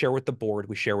that we share with the board,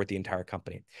 we share with the entire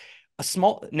company.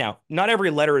 Now, not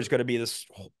every letter is going to be this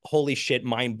holy shit,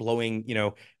 mind blowing,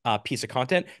 piece of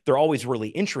content. They're always really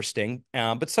interesting,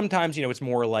 but sometimes it's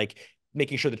more like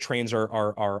making sure the trains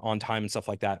are on time and stuff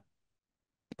like that.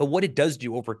 But what it does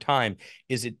do over time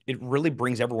is it really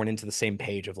brings everyone into the same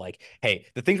page of like, hey,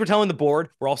 the things we're telling the board,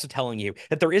 we're also telling you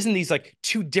that there isn't these like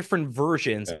two different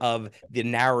versions Yeah. of the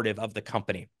narrative of the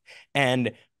company.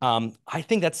 And I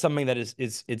think that's something that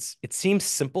it seems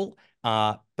simple,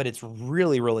 but it's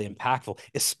really, really impactful,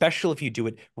 especially if you do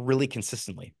it really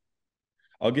consistently.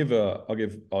 I'll give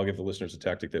the listeners a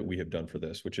tactic that we have done for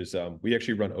this, which is we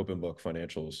actually run open book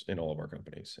financials in all of our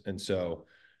companies. And so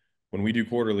when we do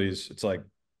quarterlies, it's like,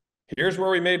 here's where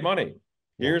we made money.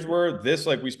 Yeah. Here's where this,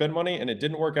 like we spend money and it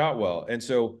didn't work out well. And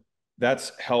so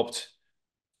that's helped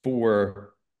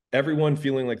for everyone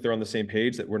feeling like they're on the same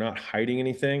page, that we're not hiding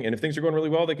anything. And if things are going really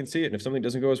well, they can see it. And if something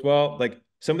doesn't go as well, like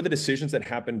some of the decisions that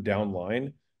happen down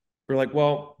line, we're like,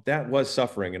 well, that was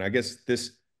suffering. And I guess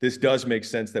this does make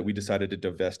sense that we decided to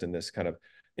divest in this kind of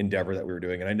endeavor that we were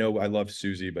doing. And I know I love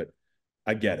Susie, but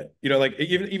I get it. Like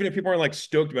even if people aren't like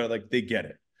stoked about it, like they get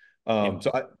it. Yeah.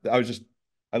 So I was just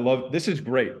I love this is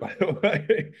great, by the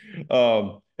way.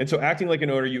 And so acting like an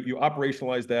owner, you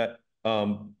operationalize that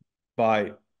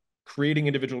by creating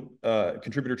individual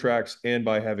contributor tracks and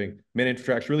by having manager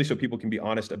tracks, really, so people can be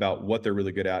honest about what they're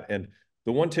really good at. And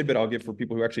the one tidbit I'll give for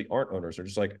people who actually aren't owners or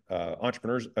just like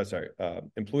entrepreneurs,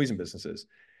 employees in businesses,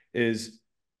 is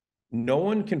no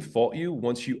one can fault you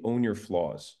once you own your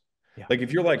flaws. Yeah. Like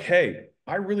if you're like, hey,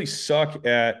 I really suck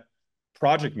at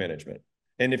project management.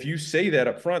 And if you say that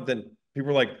up front, then people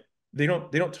are like, they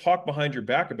don't talk behind your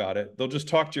back about it. They'll just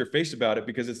talk to your face about it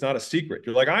because it's not a secret.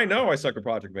 You're like, I know I suck at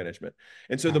project management.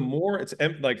 And so Yeah. the more it's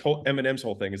like Eminem's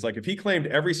whole thing is like, if he claimed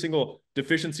every single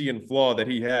deficiency and flaw that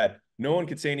he had, no one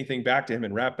could say anything back to him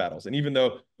in rap battles. And even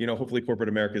though, hopefully corporate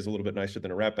America is a little bit nicer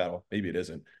than a rap battle, maybe it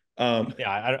isn't.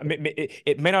 Yeah,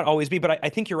 it may not always be, but I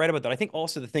think you're right about that. I think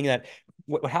also the thing that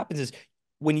what happens is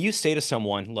when you say to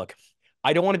someone, look,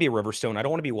 I don't want to be a Riverstone. I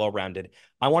don't want to be well-rounded.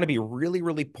 I want to be really,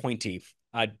 really pointy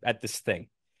at this thing.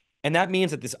 And that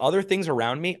means that these other things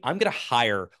around me, I'm going to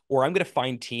hire or I'm going to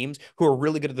find teams who are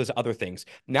really good at those other things.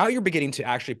 Now you're beginning to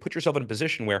actually put yourself in a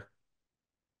position where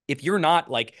if you're not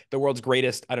like the world's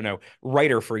greatest, I don't know,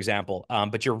 writer, for example,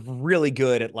 but you're really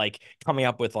good at like coming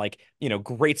up with like,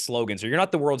 great slogans, or you're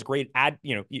not the world's great ad,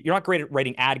 you're not great at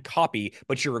writing ad copy,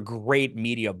 but you're a great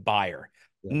media buyer.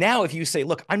 Yeah. Now, if you say,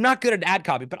 look, I'm not good at ad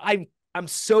copy, but I'm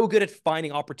so good at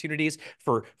finding opportunities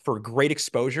for great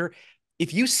exposure.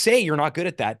 if you say you're not good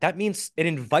at that, that means it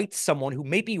invites someone who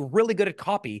may be really good at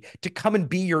copy to come and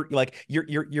be your like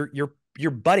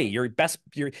your buddy, your best,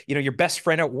 your best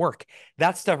friend at work.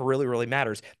 That stuff really, really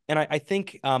matters. And I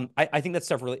think I think that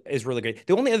stuff really is really great.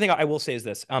 The only other thing I will say is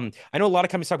this. I know a lot of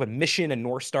companies talk about mission and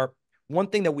North Star. One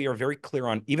thing that we are very clear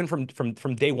on, even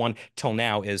from day one till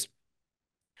now, is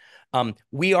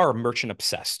we are merchant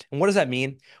obsessed. And what does that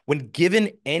mean? When given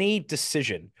any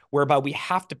decision whereby we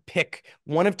have to pick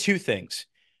one of two things,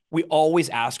 we always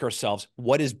ask ourselves,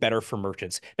 what is better for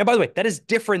merchants? Now, by the way, that is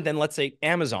different than, let's say,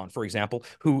 Amazon, for example,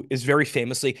 who is very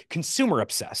famously consumer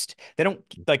obsessed. They don't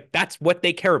like, that's what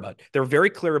they care about. They're very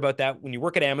clear about that. When you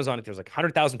work at Amazon, if there's like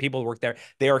 100,000 people who work there,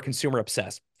 they are consumer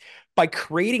obsessed. By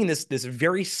creating this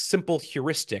very simple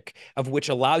heuristic of which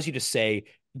allows you to say,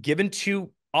 given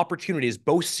two opportunities,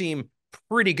 both seem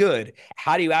pretty good.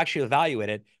 How do you actually evaluate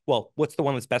it? Well, what's the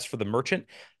one that's best for the merchant?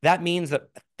 That means that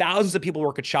thousands of people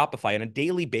work at Shopify on a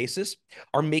daily basis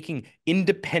are making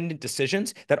independent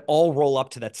decisions that all roll up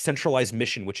to that centralized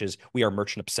mission, which is we are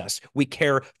merchant obsessed. We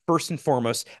care first and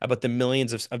foremost about the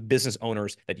millions of business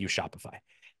owners that use Shopify.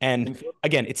 And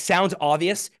again, it sounds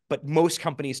obvious, but most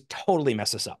companies totally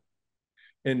mess us up.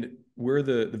 And where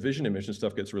the vision and mission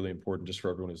stuff gets really important, just for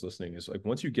everyone who's listening, is like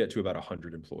once you get to about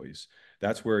 100 employees,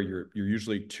 that's where you're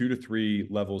usually 2 to 3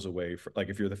 levels away from, like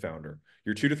if you're the founder,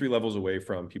 you're 2 to 3 levels away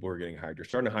from people who are getting hired. You're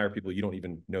starting to hire people you don't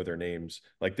even know their names.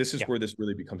 Like this is where this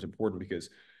really becomes important, because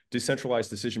decentralized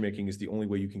decision making is the only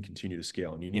way you can continue to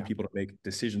scale. And you need people to make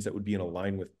decisions that would be in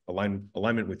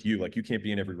alignment with you. Like you can't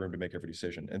be in every room to make every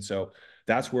decision. And so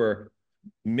that's where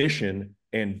mission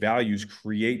and values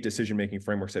create decision-making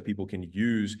frameworks that people can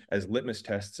use as litmus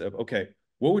tests of, okay,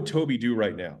 what would Toby do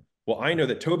right now? Well, I know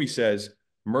that Toby says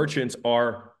merchants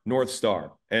are North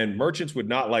Star, and merchants would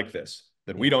not like this.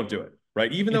 Then we don't do it,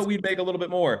 right? Even though we'd make a little bit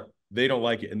more, they don't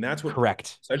like it. And that's what,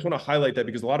 correct. So I just want to highlight that,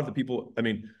 because a lot of the people, I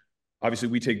mean, obviously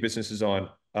we take businesses on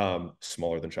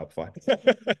smaller than Shopify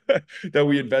that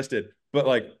we invested. But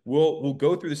like we'll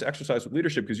go through this exercise with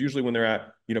leadership, because usually when they're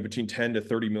at between 10 to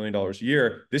 30 million dollars a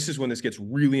year, this is when this gets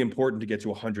really important to get to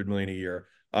 100 million a year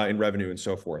in revenue and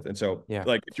so forth. And so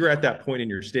like if you're at that point in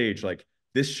your stage, like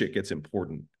this shit gets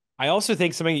important. I also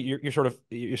think something you're sort of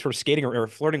skating or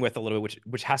flirting with a little bit,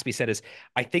 which has to be said, is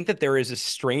I think that there is a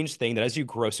strange thing that as you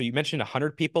grow, so you mentioned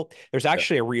 100 people, there's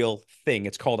actually a real thing.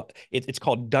 It's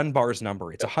called Dunbar's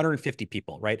number. It's 150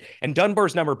 people, right? And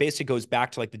Dunbar's number basically goes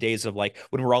back to like the days of like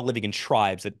when we're all living in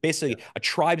tribes, that basically a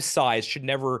tribe's size should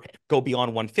never go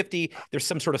beyond 150. There's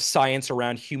some sort of science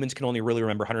around humans can only really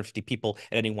remember 150 people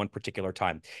at any one particular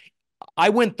time. I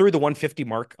went through the 150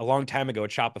 mark a long time ago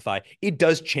at Shopify. It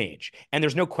does change, and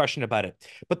there's no question about it.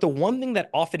 But the one thing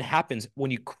that often happens when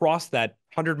you cross that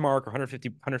 100 mark or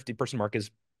 150 person mark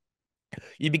is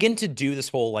you begin to do this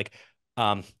whole like,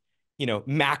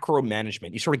 macro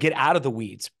management. You sort of get out of the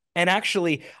weeds. And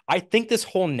actually, I think this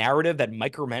whole narrative that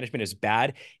micromanagement is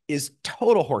bad is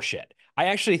total horseshit. I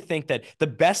actually think that the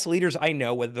best leaders I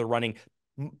know, whether they're running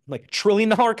like $1 trillion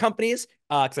companies,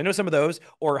 because I know some of those,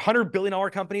 or $100 billion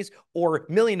companies, or $1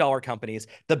 million companies,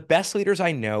 the best leaders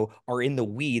I know are in the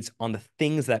weeds on the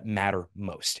things that matter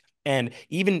most. And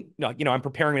even, I'm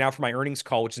preparing now for my earnings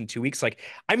call, which is in 2 weeks. Like,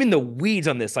 I'm in the weeds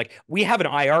on this. Like, we have an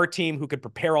IR team who could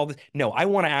prepare all this. No, I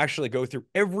want to actually go through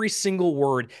every single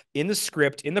word in the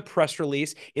script, in the press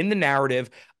release, in the narrative.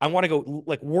 I want to go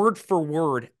like word for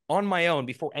word on my own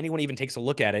before anyone even takes a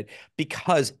look at it,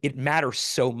 because it matters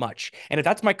so much. And if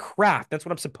that's my craft, that's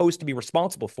what I'm supposed to be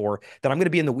responsible for, then I'm going to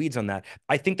be in the weeds on that.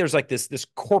 I think there's like this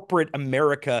corporate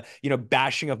America,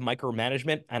 bashing of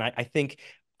micromanagement. And I think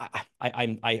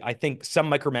I think some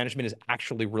micromanagement is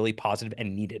actually really positive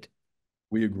and needed.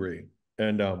 We agree.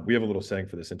 And we have a little saying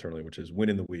for this internally, which is win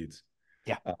in the weeds.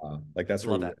 Yeah. Like that's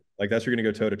where you're going to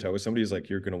go toe to toe with somebody's like,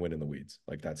 you're going to win in the weeds.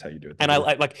 Like that's how you do it. And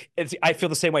I feel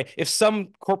the same way. If some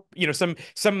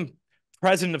some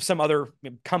president of some other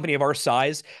company of our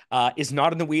size is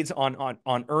not in the weeds on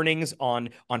earnings, on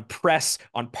press,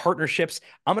 on partnerships,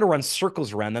 I'm going to run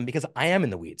circles around them because I am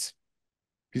in the weeds.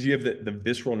 Because you have the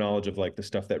visceral knowledge of like the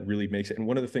stuff that really makes it. And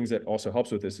one of the things that also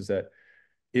helps with this is that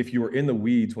if you are in the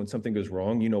weeds when something goes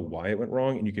wrong, you know why it went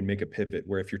wrong, and you can make a pivot.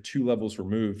 Where if you're 2 levels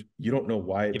removed, you don't know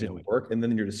why it didn't work, and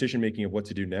then your decision making of what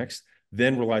to do next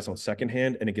then relies on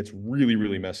secondhand, and it gets really,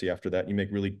 really messy after that. And you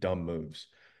make really dumb moves.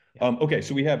 Yeah. Okay,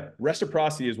 so we have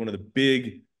reciprocity is one of the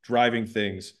big driving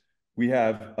things. We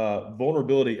have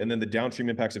vulnerability, and then the downstream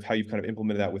impacts of how you've kind of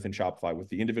implemented that within Shopify with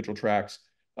the individual tracks,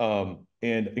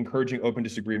 and encouraging open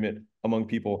disagreement among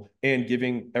people, and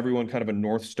giving everyone kind of a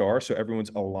North Star, so everyone's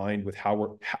aligned with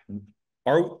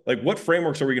like what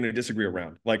frameworks are we going to disagree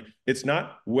around? Like it's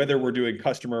not whether we're doing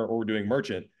customer or we're doing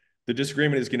merchant. The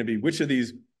disagreement is going to be which of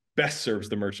these best serves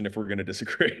the merchant if we're going to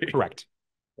disagree. Correct.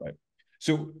 Right.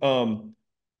 So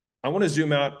I want to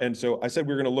zoom out. And so I said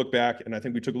we are going to look back, and I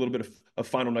think we took a little bit of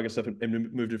final nugget stuff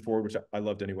and moved it forward, which I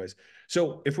loved anyways.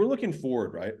 So if we're looking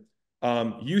forward, right,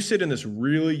 you sit in this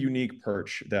really unique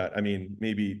perch that, I mean,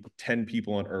 maybe 10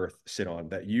 people on earth sit on,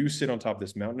 that you sit on top of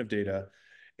this mountain of data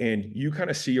and you kind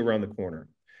of see around the corner.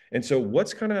 And so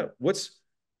what's coming,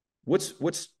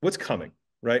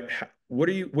 right? What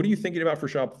are you thinking about for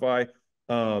Shopify?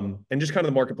 And just kind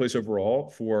of the marketplace overall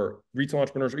for retail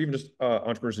entrepreneurs or even just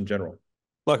entrepreneurs in general.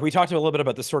 Look, we talked a little bit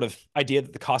about the sort of idea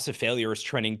that the cost of failure is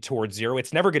trending towards zero.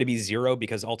 It's never going to be zero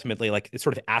because ultimately, like, it's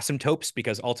sort of asymptotes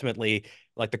because ultimately,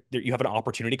 like, you have an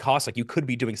opportunity cost. Like, you could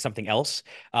be doing something else.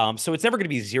 So it's never going to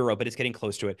be zero, but it's getting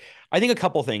close to it. I think a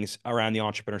couple things around the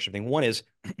entrepreneurship thing. One is,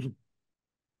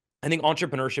 I think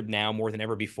entrepreneurship now more than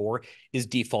ever before is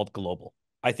default global.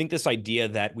 I think this idea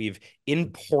that we've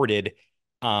imported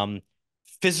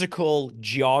physical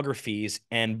geographies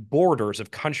and borders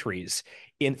of countries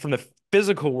from the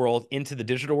physical world into the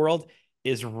digital world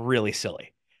is really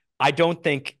silly. I don't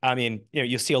think, I mean,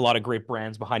 you see a lot of great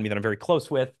brands behind me that I'm very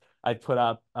close with. I put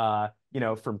up,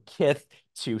 from Kith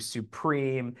to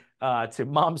Supreme, to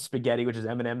Mom Spaghetti, which is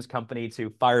Eminem's company,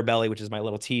 to Firebelly, which is my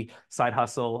little tea side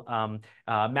hustle,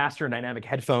 Master and Dynamic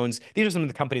Headphones. These are some of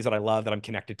the companies that I love that I'm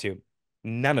connected to.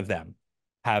 None of them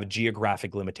have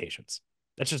geographic limitations.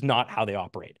 That's just not how they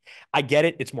operate. I get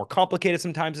it. It's more complicated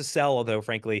sometimes to sell, although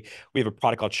frankly, we have a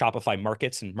product called Shopify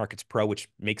Markets and Markets Pro, which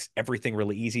makes everything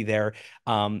really easy there.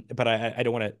 But I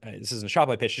don't want to, this isn't a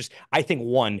Shopify pitch. Just, I think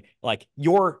one, like,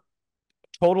 your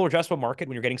total addressable market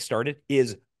when you're getting started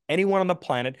is anyone on the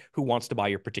planet who wants to buy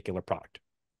your particular product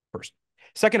first.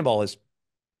 Second of all is,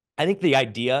 I think the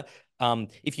idea,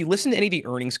 if you listen to any of the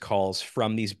earnings calls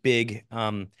from these big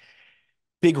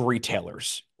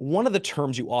retailers, one of the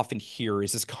terms you often hear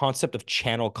is this concept of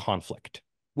channel conflict,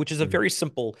 which is a very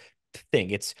simple thing.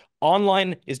 It's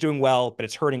online is doing well, but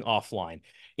it's hurting offline.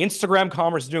 Instagram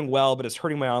commerce is doing well, but it's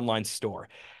hurting my online store.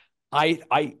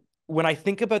 When I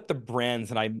think about the brands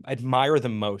that I admire the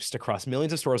most across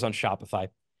millions of stores on Shopify,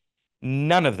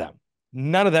 none of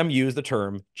them use the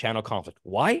term channel conflict.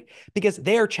 Why? Because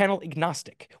they are channel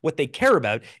agnostic. What they care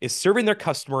about is serving their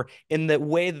customer in the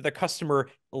way that the customer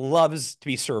loves to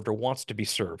be served or wants to be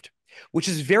served, which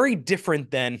is very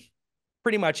different than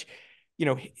pretty much,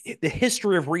 the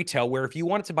history of retail, where if you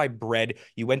wanted to buy bread,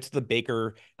 you went to the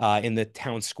baker in the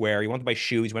town square. You wanted to buy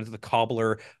shoes, you went to the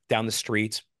cobbler down the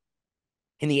streets.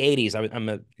 In the 80s, I'm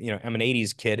an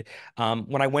 80s kid.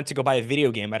 When I went to go buy a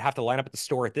video game, I'd have to line up at the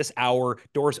store at this hour,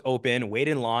 doors open, wait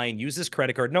in line, use this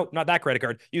credit card. No, not that credit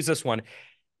card, use this one.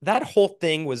 That whole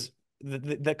thing was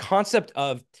the concept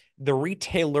of the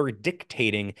retailer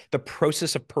dictating the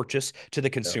process of purchase to the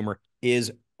consumer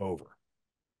is over.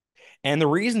 And the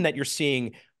reason that you're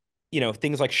seeing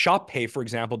things like Shop Pay, for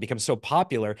example, become so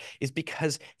popular is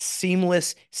because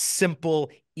seamless, simple,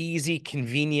 easy,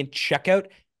 convenient checkout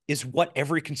is what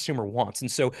every consumer wants.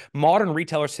 And so modern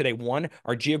retailers today, one,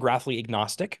 are geographically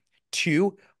agnostic.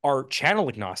 Two, are channel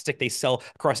agnostic. They sell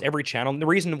across every channel. And the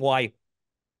reason why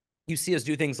you see us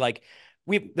do things like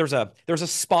there's a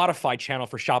Spotify channel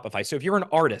for Shopify. So if you're an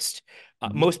artist,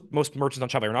 most merchants on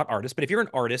Shopify are not artists, but if you're an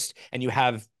artist and you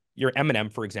have your Eminem,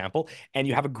 for example, and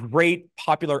you have a great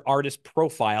popular artist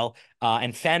profile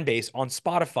and fan base on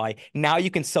Spotify, now you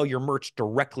can sell your merch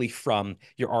directly from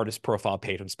your artist profile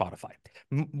page on Spotify.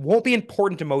 Won't be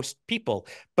important to most people,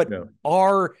 but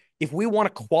if we want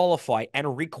to qualify and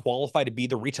requalify to be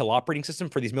the retail operating system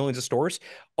for these millions of stores,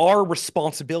 our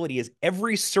responsibility is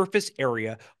every surface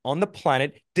area on the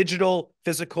planet, digital,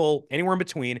 physical, anywhere in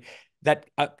between, that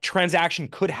a transaction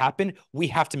could happen, we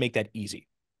have to make that easy.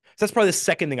 So that's probably the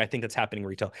second thing I think that's happening in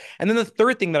retail. And then the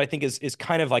third thing that I think is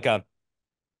kind of like an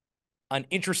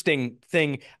interesting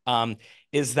thing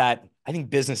is that I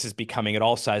think business is becoming at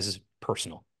all sizes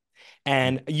personal.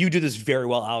 And you do this very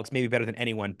well, Alex, maybe better than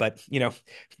anyone, but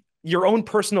your own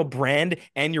personal brand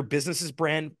and your business's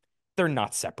brand, they're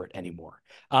not separate anymore.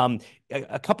 A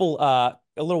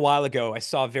little while ago, I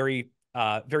saw a very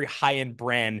high-end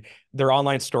brand. Their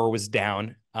online store was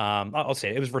down. I'll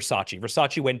say it was Versace.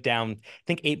 Versace went down, I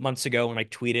think 8 months ago, when I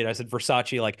tweeted. I said,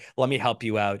 Versace, like, let me help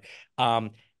you out.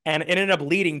 And it ended up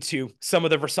leading to some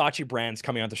of the Versace brands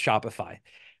coming onto Shopify.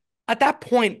 At that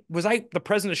point, was I the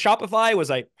president of Shopify?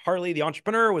 Was I Harley the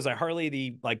entrepreneur? Was I Harley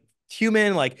the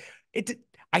human?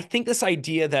 I think this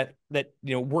idea that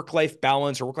work-life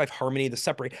balance or work-life harmony, the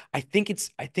separate, I think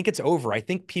it's over. I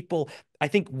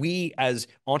think we as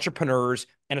entrepreneurs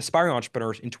and aspiring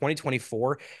entrepreneurs in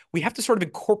 2024, we have to sort of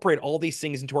incorporate all these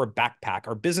things into our backpack,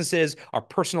 our businesses, our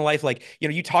personal life. Like,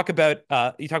 you talk about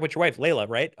your wife, Layla,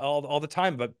 right? All the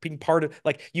time about being part of,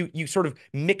 like, you sort of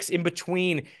mix in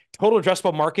between total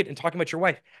addressable market and talking about your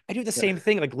wife. I do the Yeah. same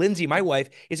thing. Like Lindsay, my wife,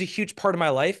 is a huge part of my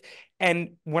life.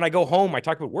 And when I go home, I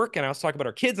talk about work and I also talk about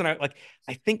our kids. And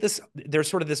I think there's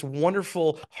sort of this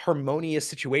wonderful harmonious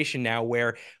situation now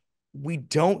where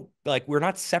we're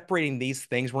not separating these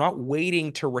things. We're not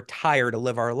waiting to retire to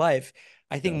live our life.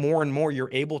 I think Yeah. more and more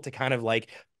you're able to kind of like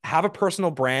have a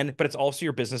personal brand, but it's also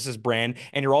your business's brand.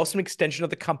 And you're also an extension of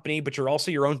the company, but you're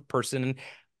also your own person. And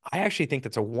I actually think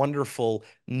that's a wonderful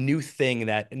new thing,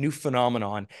 that new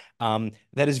phenomenon,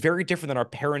 that is very different than our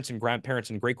parents and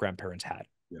grandparents and great grandparents had.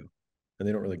 Yeah. And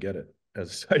they don't really get it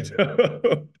as I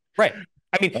do. Right.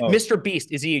 I mean, Oh, Mr. Beast,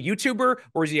 is he a YouTuber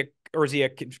or is he a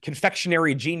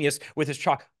confectionery genius with his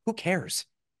chalk? Who cares?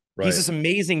 He's right. this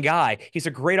amazing guy. He's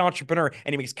a great entrepreneur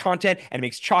and he makes content and he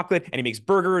makes chocolate and he makes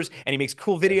burgers and he makes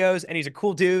cool Yeah. videos and he's a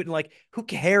cool dude. And like, who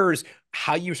cares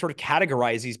how you sort of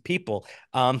categorize these people?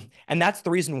 And that's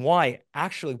the reason why,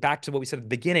 actually, back to what we said at the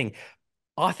beginning,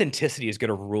 authenticity is going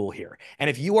to rule here. And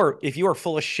if you are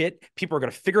full of shit, people are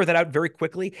going to figure that out very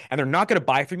quickly and they're not going to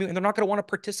buy from you and they're not going to want to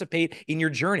participate in your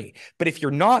journey. But if you're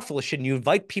not full of shit and you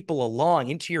invite people along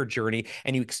into your journey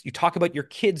and you talk about your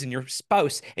kids and your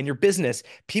spouse and your business,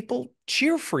 people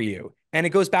cheer for you. And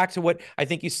it goes back to what I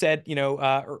think you said,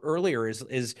 earlier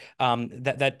is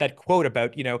that quote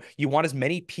about, you want as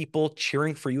many people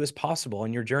cheering for you as possible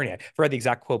in your journey. I forgot the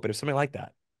exact quote, but it's something like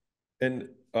that. And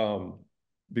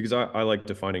because I like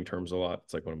defining terms a lot.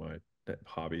 It's like one of my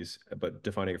hobbies, but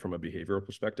defining it from a behavioral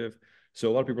perspective. So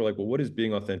a lot of people are like, well, what is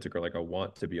being authentic? Or like, I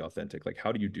want to be authentic. Like,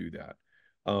 how do you do that?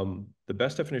 The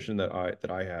best definition that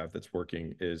I have that's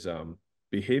working is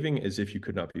behaving as if you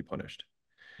could not be punished.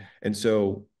 Yeah. And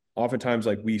so oftentimes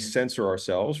like we censor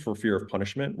ourselves for fear of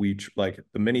punishment. Like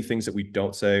the many things that we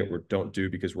don't say or don't do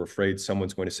because we're afraid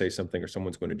someone's going to say something or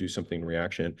someone's going to do something in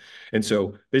reaction. And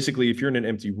so basically if you're in an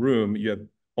empty room, you have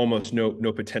almost no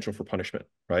potential for punishment,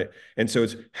 right? And so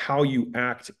it's how you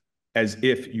act as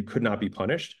if you could not be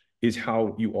punished is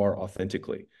how you are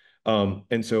authentically.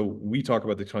 And so we talk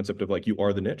about the concept of like you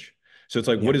are the niche. So it's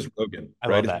like, Yeah. what is Rogan, I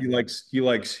right? love If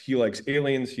that. he likes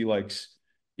aliens, he likes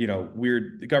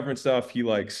weird government stuff. He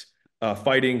likes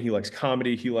fighting. He likes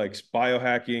comedy. He likes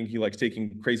biohacking. He likes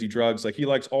taking crazy drugs. Like he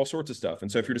likes all sorts of stuff. And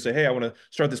so if you're to say, hey, I want to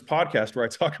start this podcast where I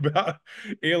talk about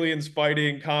aliens,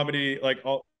 fighting, comedy, like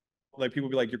all, like people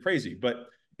be like, you're crazy, but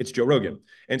it's Joe Rogan.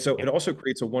 And so Yeah. it also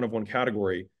creates a one-of-one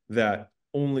category that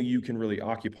only you can really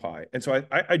occupy. And so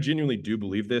I genuinely do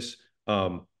believe this,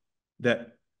 that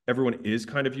everyone is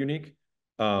kind of unique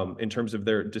in terms of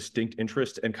their distinct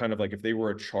interest and kind of like if they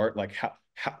were a chart, like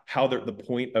how the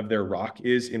point of their rock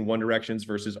is in one directions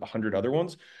versus 100 other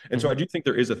ones. And so Mhm. I do think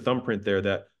there is a thumbprint there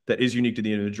that is unique to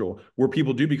the individual. Where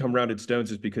people do become rounded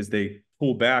stones is because they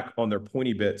pull back on their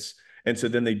pointy bits. And so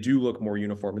then they do look more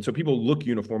uniform. And so people look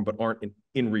uniform, but aren't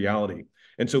in reality.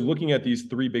 And so looking at these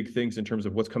three big things in terms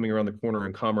of what's coming around the corner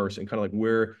in commerce and kind of like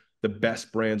where the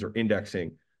best brands are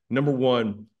indexing. Number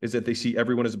one is that they see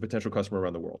everyone as a potential customer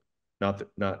around the world,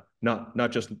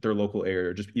 not just their local area,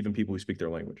 or just even people who speak their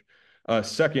language.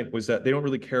 Second was that they don't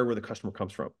really care where the customer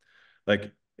comes from.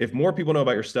 Like if more people know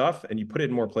about your stuff and you put it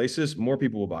in more places, more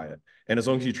people will buy it. And as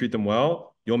long as you treat them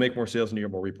well, you'll make more sales and you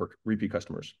get more repeat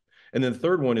customers. And then the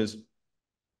third one is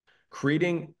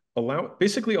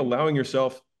basically allowing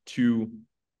yourself to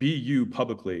be you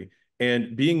publicly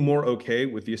and being more okay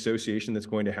with the association that's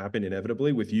going to happen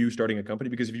inevitably with you starting a company.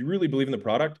 Because if you really believe in the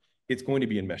product, it's going to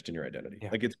be enmeshed in your identity. Yeah.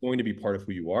 Like it's going to be part of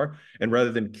who you are. And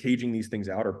rather than caging these things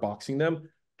out or boxing them,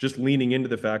 just leaning into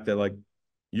the fact that like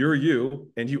you're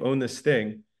you and you own this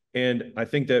thing. And I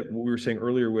think that what we were saying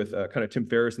earlier with kind of Tim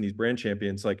Ferriss and these brand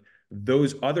champions, like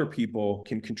those other people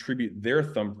can contribute their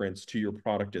thumbprints to your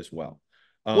product as well.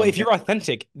 Well, if And you're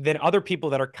authentic, then other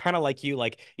people that are kind of like you,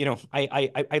 like,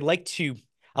 I like to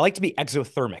be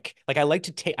exothermic. Like I like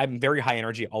to take, I'm very high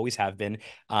energy, always have been.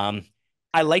 Um,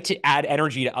 I like to add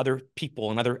energy to other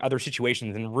people and other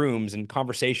situations and rooms and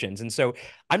conversations. And so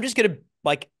I'm just gonna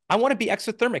like I want to be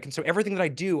exothermic. And so everything that I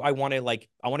do, I want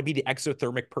to be the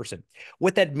exothermic person.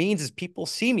 What that means is people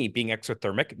see me being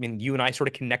exothermic. I mean, you and I sort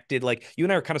of connected, like you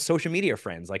and I are kind of social media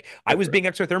friends. Like I that's was right. being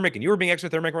exothermic and you were being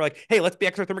exothermic. We're like, hey, let's be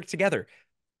exothermic together.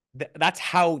 That's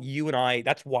how you and I,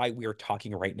 that's why we're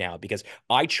talking right now, because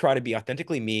I try to be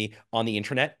authentically me on the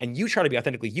internet and you try to be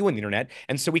authentically you on the internet.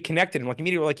 And so we connected and like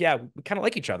immediately we're like, yeah, we kind of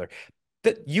like each other.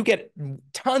 that you get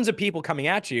tons of people coming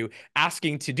at you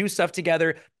asking to do stuff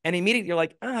together, and immediately you're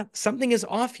like, something is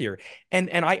off here. And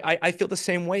I feel the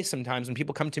same way sometimes when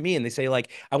people come to me and they say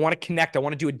like, I want to connect, I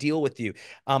want to do a deal with you.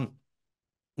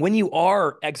 When you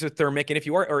are exothermic, and if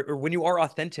you are, or when you are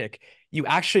authentic, you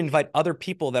actually invite other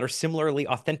people that are similarly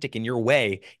authentic in your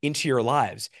way into your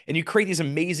lives, and you create these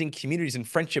amazing communities and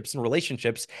friendships and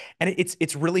relationships, and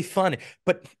it's really fun.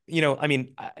 But I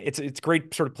mean, it's a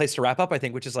great sort of place to wrap up, I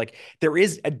think, which is like there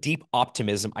is a deep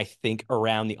optimism, I think,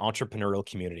 around the entrepreneurial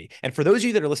community. And for those of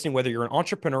you that are listening, whether you're an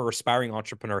entrepreneur or aspiring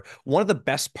entrepreneur, one of the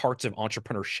best parts of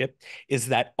entrepreneurship is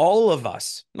that all of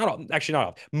us, not all, actually not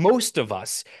all, most of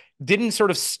us didn't sort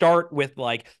of start with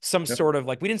like some Yep. sort of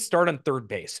like we didn't start on third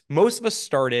base. Most of us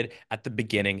started at the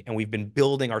beginning and we've been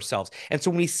building ourselves. And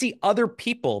so when we see other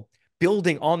people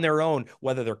building on their own,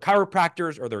 whether they're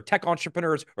chiropractors or they're tech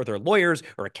entrepreneurs or they're lawyers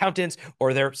or accountants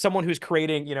or they're someone who's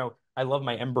creating, I love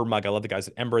my Ember mug. I love the guys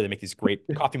at Ember. They make these great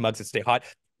coffee mugs that stay hot.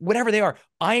 Whatever they are,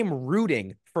 I am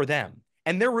rooting for them.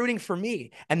 And they're rooting for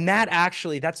me. And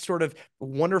that's sort of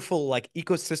wonderful, like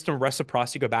ecosystem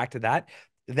reciprocity. Go back to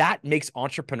that makes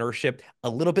entrepreneurship a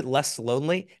little bit less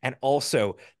lonely and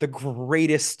also the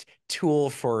greatest tool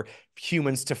for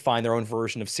humans to find their own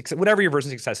version of success, whatever your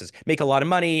version of success is. Make a lot of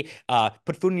money,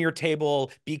 put food on your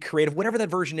table, be creative, whatever that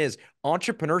version is.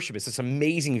 Entrepreneurship is this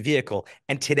amazing vehicle.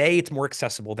 And today it's more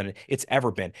accessible than it's ever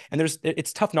been. And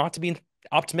it's tough not to be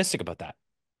optimistic about that.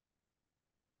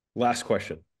 Last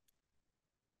question.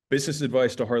 Business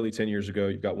advice to Harley 10 years ago.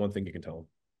 You've got one thing you can tell him.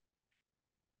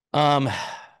 Um,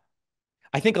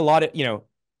 I think a lot of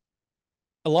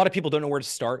people don't know where to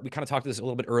start. We kind of talked about this a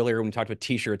little bit earlier when we talked about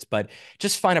t-shirts, but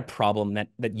just find a problem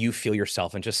that you feel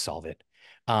yourself and just solve it.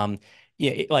 Um,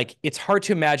 yeah, like it's hard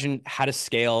to imagine how to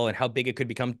scale and how big it could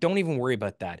become. Don't even worry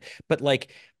about that. But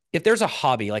like, if there's a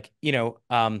hobby, like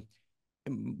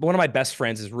one of my best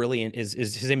friends is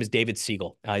his name is David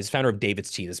Siegel. He's founder of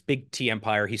David's Tea, this big tea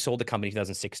empire. He sold the company in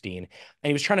 2016, and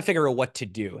he was trying to figure out what to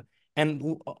do.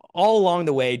 And all along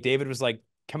the way, David was like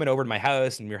coming over to my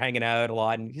house, and we were hanging out a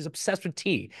lot. And he's obsessed with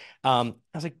tea. I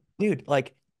was like, dude,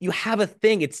 like you have a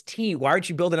thing. It's tea. Why aren't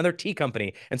you building another tea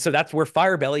company? And so that's where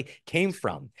Firebelly came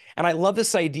from. And I love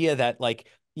this idea that like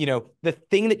the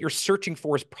thing that you're searching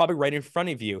for is probably right in front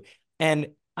of you. And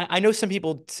I know some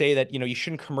people say that you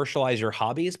shouldn't commercialize your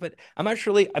hobbies, but I'm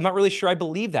not really sure I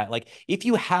believe that. Like if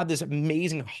you have this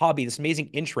amazing hobby, this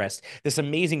amazing interest, this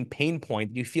amazing pain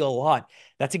point that you feel a lot,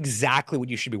 that's exactly what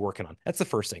you should be working on. That's the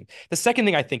first thing. The second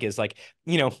thing I think is like,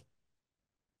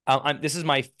 this is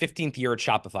my 15th year at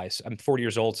Shopify. So I'm 40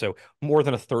 years old, so more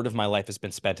than a third of my life has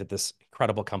been spent at this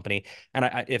incredible company.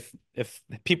 And if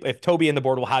Toby and the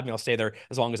board will have me, I'll stay there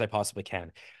as long as I possibly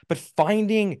can. But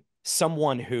finding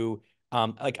someone who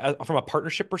from a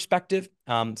partnership perspective,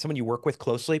 someone you work with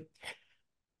closely.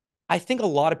 I think a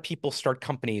lot of people start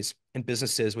companies and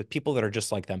businesses with people that are just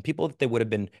like them, people that they would have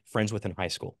been friends with in high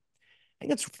school. I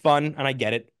think it's fun and I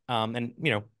get it. And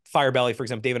Firebelly, for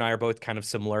example, Dave and I are both kind of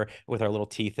similar with our little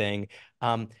tea thing.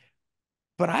 Um,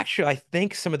 but actually, I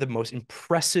think some of the most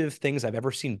impressive things I've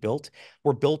ever seen built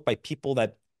were built by people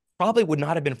that probably would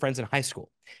not have been friends in high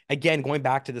school. Again, going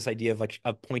back to this idea of like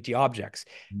of pointy objects,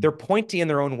 they're pointy in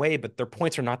their own way, but their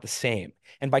points are not the same.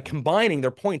 And by combining their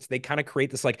points, they kind of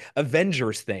create this like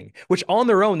Avengers thing, which on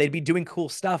their own they'd be doing cool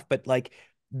stuff, but like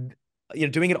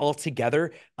doing it all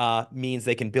together means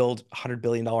they can build $100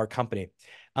 billion company.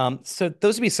 So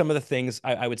those would be some of the things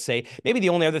I would say. Maybe the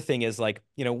only other thing is like,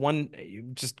 one,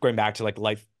 just going back to like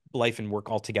life and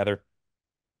work all together.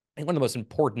 I think one of the most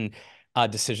important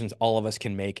decisions all of us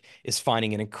can make is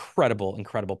finding an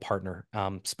incredible partner,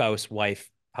 spouse, wife,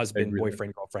 I husband, agree there.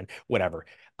 boyfriend, girlfriend, whatever.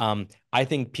 I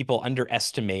think people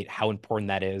underestimate how important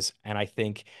that is, and I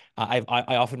think I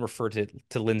often refer to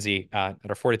Lindsay at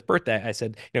our 40th birthday. I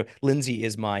said, Lindsay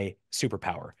is my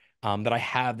superpower. That I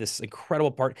have this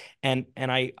incredible part, and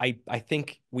I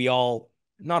think we all,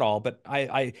 not all, but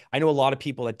I know a lot of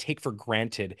people that take for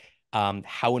granted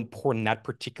how important that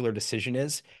particular decision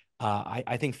is.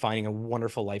 I think finding a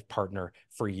wonderful life partner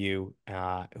for you,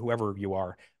 whoever you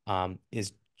are,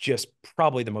 is just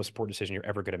probably the most important decision you're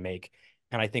ever going to make.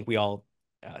 And I think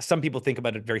some people think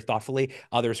about it very thoughtfully,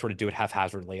 others sort of do it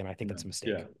haphazardly, and I think Yeah. that's a mistake.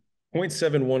 Yeah.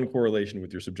 0.71 correlation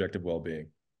with your subjective well-being.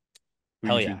 Who you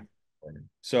Hell choose. yeah. Is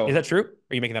So that true? Or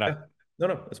are you making that yeah. up? No,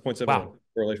 that's 0.71 Wow.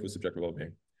 correlation with subjective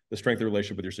well-being. The strength of the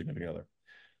relationship with your significant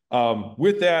other.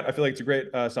 With that, I feel like it's a great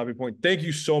stopping point. Thank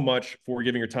you so much for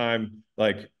giving your time.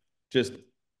 Like, just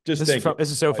just thank you.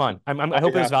 This is so fun. I On hope it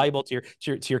was behalf of, valuable to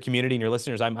your community and your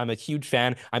listeners. I'm a huge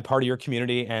fan. I'm part of your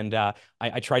community, and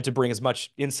I tried to bring as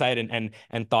much insight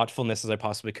and thoughtfulness as I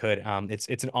possibly could.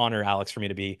 It's an honor, Alex, for me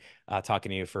to be talking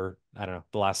to you for, I don't know,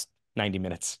 the last 90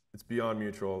 minutes. it's beyond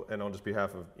mutual. And on just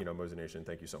behalf of, Mozy Nation,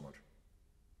 thank you so much.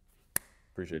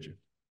 Appreciate you.